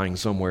was flying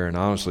somewhere, and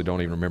I honestly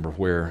don't even remember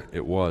where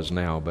it was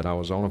now, but I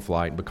was on a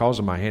flight. Because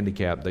of my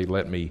handicap, they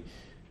let me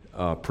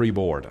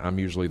pre-board. I'm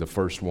usually the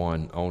first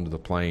one onto the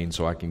plane,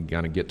 so I can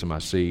kind of get to my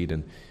seat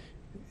and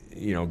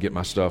get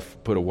my stuff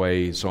put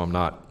away, so I'm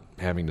not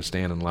having to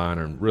stand in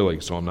line,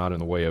 so I'm not in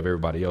the way of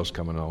everybody else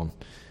coming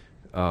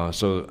on.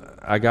 So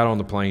I got on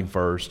the plane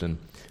first, and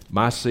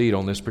my seat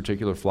on this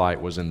particular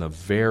flight was in the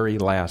very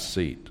last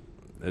seat,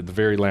 at the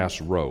very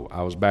last row.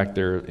 I was back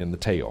there in the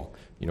tail,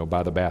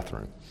 by the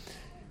bathroom.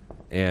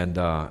 And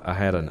I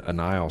had an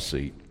aisle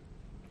seat.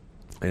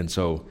 And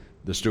so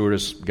the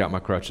stewardess got my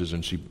crutches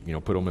and she,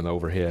 put them in the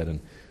overhead. And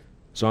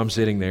so I'm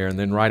sitting there, and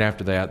then right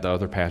after that, the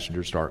other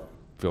passengers start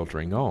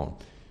filtering on.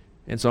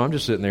 And so I'm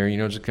just sitting there,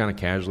 just kind of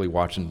casually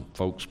watching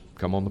folks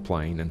come on the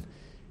plane.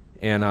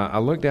 And I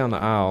look down the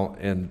aisle,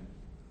 and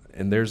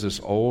there's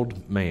this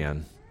old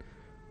man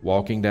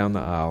walking down the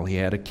aisle. He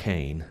had a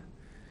cane,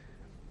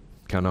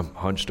 kind of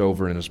hunched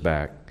over in his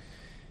back.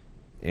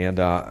 And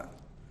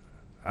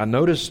I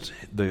noticed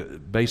he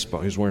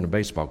was wearing a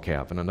baseball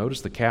cap, and I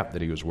noticed the cap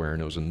that he was wearing.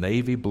 It was a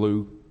navy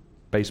blue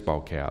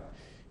baseball cap,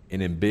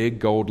 and in big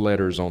gold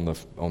letters on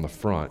the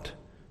front,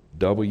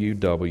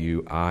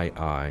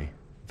 WWII,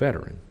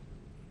 veteran,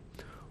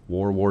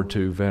 World War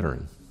II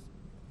veteran.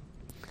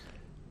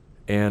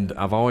 And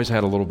I've always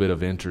had a little bit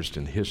of interest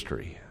in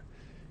history.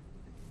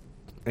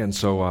 And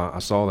so I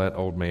saw that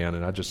old man,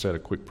 and I just said a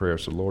quick prayer. I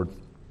said, Lord,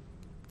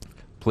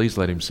 please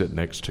let him sit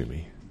next to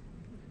me.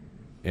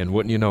 And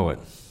wouldn't you know it,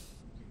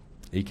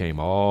 he came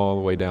all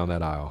the way down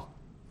that aisle.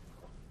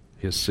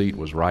 His seat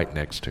was right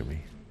next to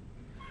me.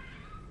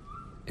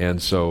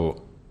 And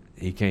so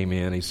he came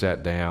in, he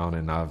sat down,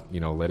 and I,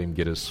 let him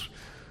get his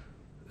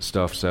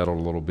stuff settled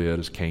a little bit,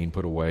 his cane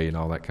put away and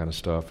all that kind of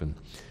stuff.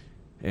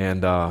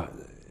 And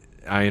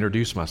I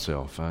introduced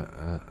myself.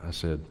 I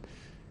said,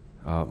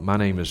 my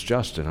name is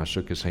Justin. I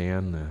shook his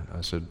hand.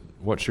 I said,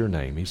 what's your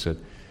name? He said,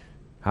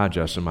 hi,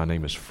 Justin, my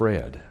name is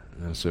Fred.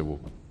 And I said, well,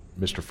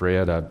 Mr.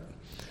 Fred, I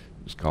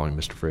just call him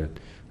Mr. Fred.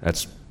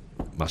 That's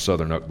my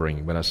southern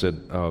upbringing. But I said,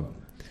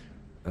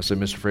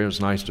 Mr. Fred, it's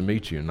nice to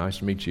meet you. Nice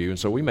to meet you. And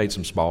so we made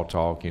some small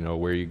talk, where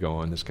are you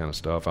going, this kind of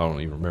stuff. I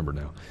don't even remember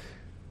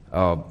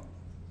now.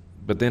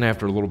 But then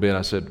after a little bit,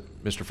 I said,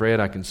 Mr. Fred,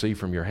 I can see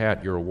from your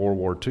hat you're a World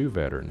War II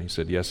veteran. He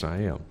said, yes, I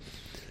am.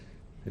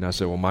 And I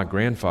said, well, my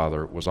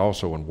grandfather was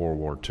also in World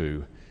War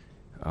II.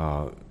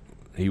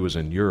 He was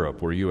in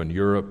Europe. Were you in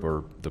Europe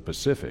or the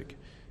Pacific?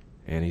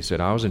 And he said,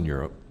 I was in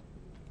Europe.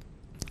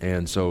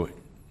 And so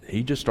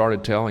he just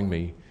started telling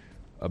me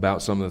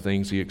about some of the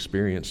things he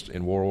experienced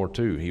in World War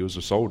II. He was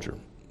a soldier.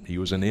 He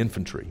was in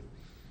infantry.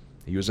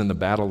 He was in the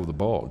Battle of the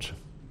Bulge.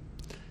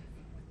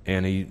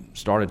 And he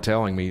started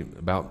telling me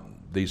about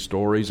these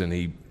stories, and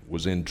he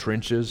was in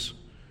trenches,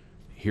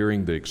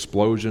 hearing the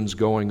explosions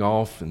going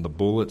off and the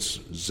bullets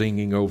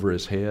zinging over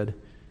his head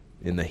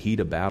in the heat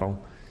of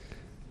battle.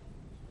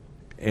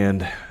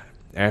 And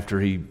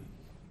after he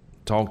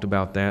talked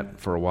about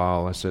that for a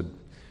while, I said,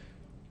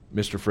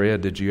 Mr.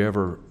 Fred, did you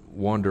ever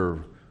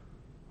wonder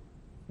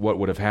what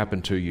would have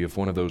happened to you if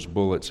one of those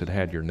bullets had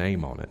had your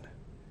name on it?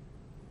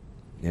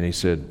 And he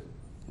said,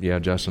 yeah,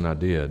 Justin, I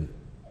did.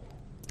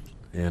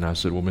 And I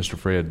said, well, Mr.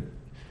 Fred,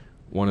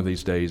 one of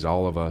these days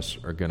all of us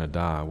are going to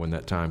die. When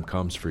that time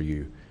comes for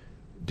you,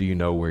 do you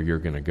know where you're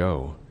going to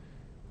go?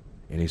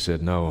 And he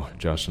said, no,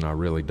 Justin, I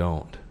really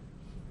don't.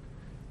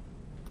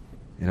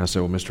 And I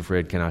said, well, Mr.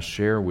 Fred, can I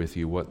share with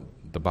you what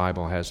the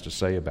Bible has to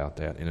say about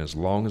that? And as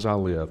long as I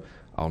live,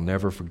 I'll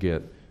never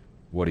forget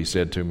what he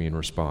said to me in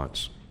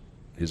response.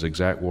 His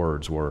exact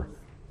words were,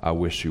 I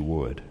wish you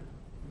would.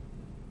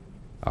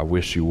 I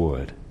wish you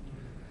would.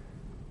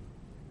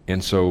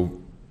 And so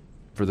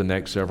for the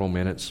next several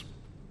minutes,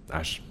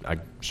 I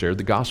shared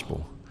the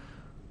gospel.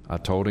 I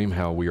told him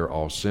how we are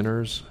all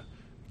sinners,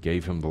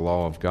 gave him the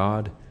law of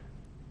God,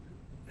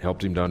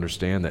 helped him to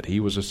understand that he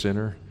was a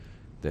sinner,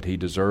 that he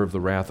deserved the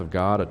wrath of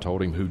God. I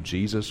told him who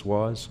Jesus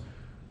was,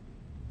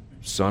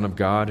 Son of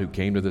God who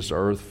came to this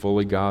earth,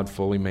 fully God,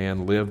 fully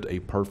man, lived a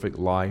perfect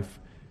life,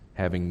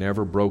 having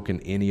never broken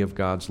any of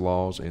God's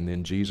laws, and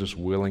then Jesus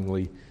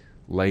willingly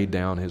laid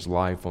down his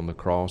life on the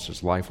cross.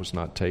 His life was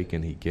not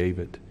taken, he gave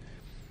it.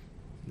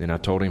 And I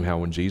told him how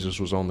when Jesus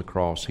was on the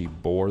cross, he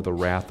bore the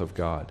wrath of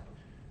God,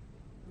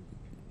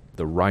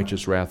 the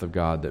righteous wrath of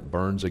God that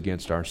burns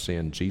against our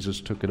sin.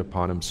 Jesus took it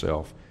upon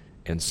himself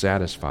and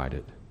satisfied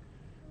it,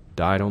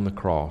 died on the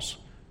cross,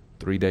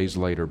 3 days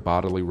later,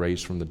 bodily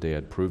raised from the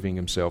dead, proving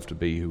himself to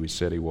be who he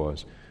said he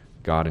was,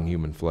 God in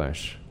human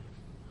flesh.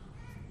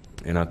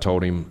 And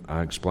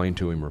I explained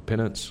to him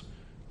repentance,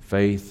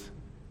 faith,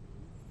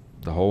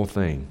 the whole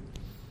thing.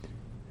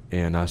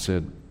 And I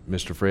said,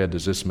 Mr. Fred,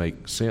 does this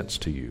make sense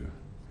to you?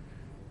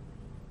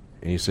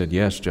 And he said,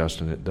 yes,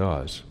 Justin, it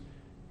does.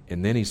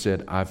 And then he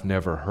said, I've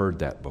never heard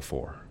that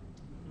before.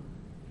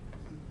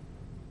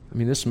 I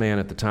mean, this man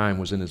at the time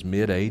was in his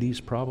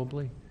mid-80s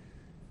probably,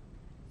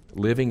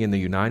 living in the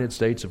United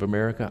States of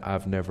America.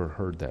 I've never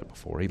heard that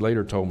before. He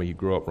later told me he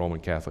grew up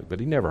Roman Catholic, but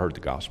he never heard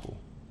the gospel.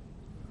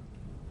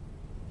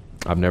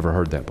 I've never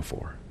heard that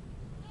before.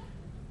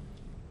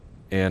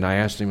 And I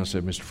asked him, I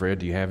said, Mr. Fred,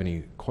 do you have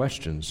any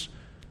questions?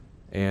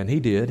 And he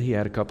did. He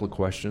had a couple of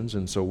questions,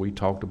 and so we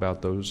talked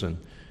about those and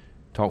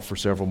talked for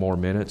several more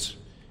minutes.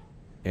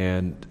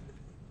 And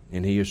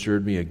he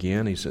assured me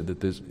again, he said that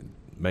this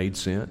made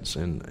sense.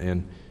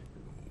 And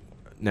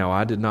now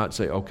I did not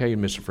say, okay,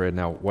 Mr. Fred,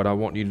 now what I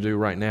want you to do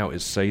right now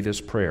is say this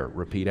prayer.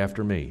 Repeat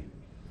after me.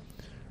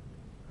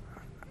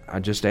 I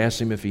just asked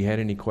him if he had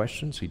any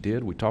questions. He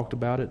did. We talked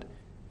about it.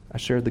 I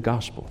shared the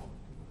gospel.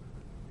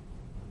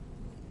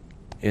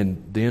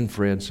 And then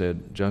Fred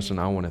said, Justin,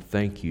 I want to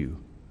thank you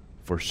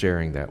for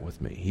sharing that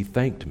with me. He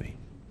thanked me.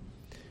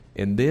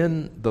 And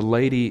then the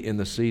lady in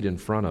the seat in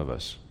front of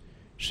us,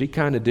 she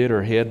kind of did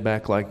her head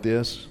back like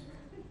this,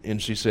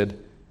 and she said,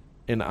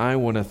 and I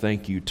want to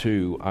thank you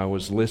too. I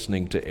was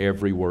listening to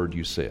every word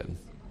you said.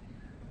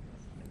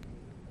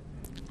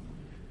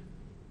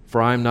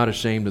 For I am not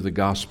ashamed of the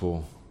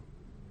gospel,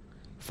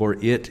 for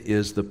it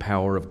is the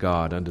power of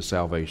God unto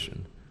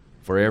salvation,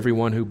 for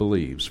everyone who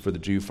believes, for the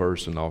Jew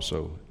first and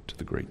also to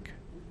the Greek.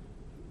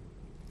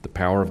 The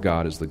power of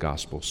God is the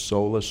gospel.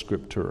 Sola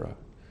Scriptura.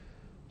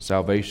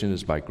 Salvation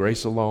is by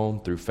grace alone,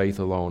 through faith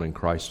alone, in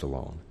Christ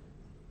alone,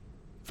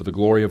 for the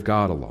glory of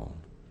God alone,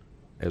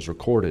 as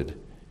recorded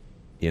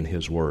in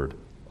His Word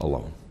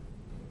alone.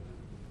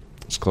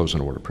 Let's close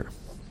in a word of prayer.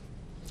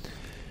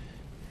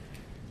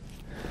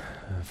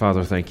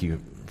 Father, thank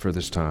you for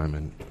this time,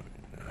 and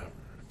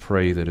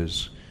pray that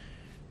as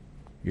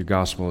your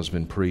gospel has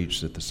been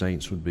preached, that the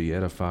saints would be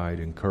edified,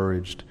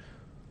 encouraged.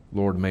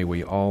 Lord, may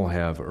we all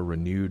have a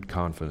renewed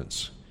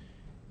confidence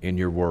in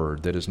your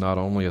word that is not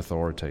only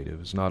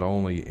authoritative, is not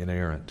only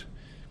inerrant,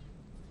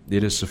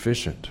 it is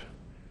sufficient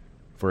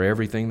for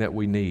everything that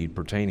we need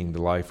pertaining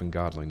to life and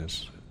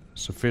godliness,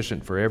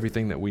 sufficient for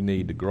everything that we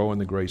need to grow in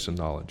the grace and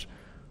knowledge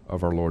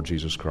of our Lord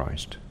Jesus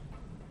Christ.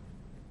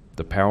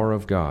 The power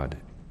of God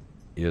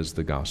is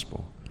the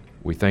gospel.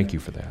 We thank you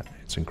for that.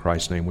 It's in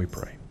Christ's name we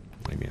pray.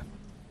 Amen.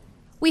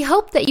 We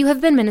hope that you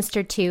have been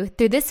ministered to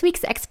through this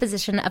week's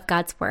exposition of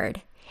God's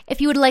Word. If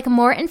you would like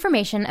more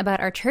information about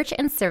our church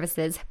and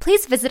services,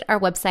 please visit our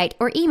website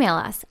or email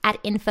us at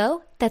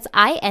info, that's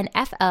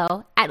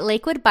INFO, at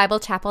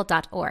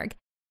lakewoodbiblechapel.org.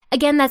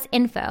 Again, that's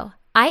info,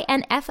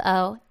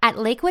 INFO, at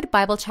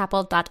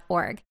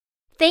lakewoodbiblechapel.org.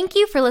 Thank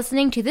you for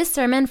listening to this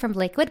sermon from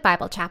Lakewood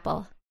Bible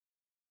Chapel.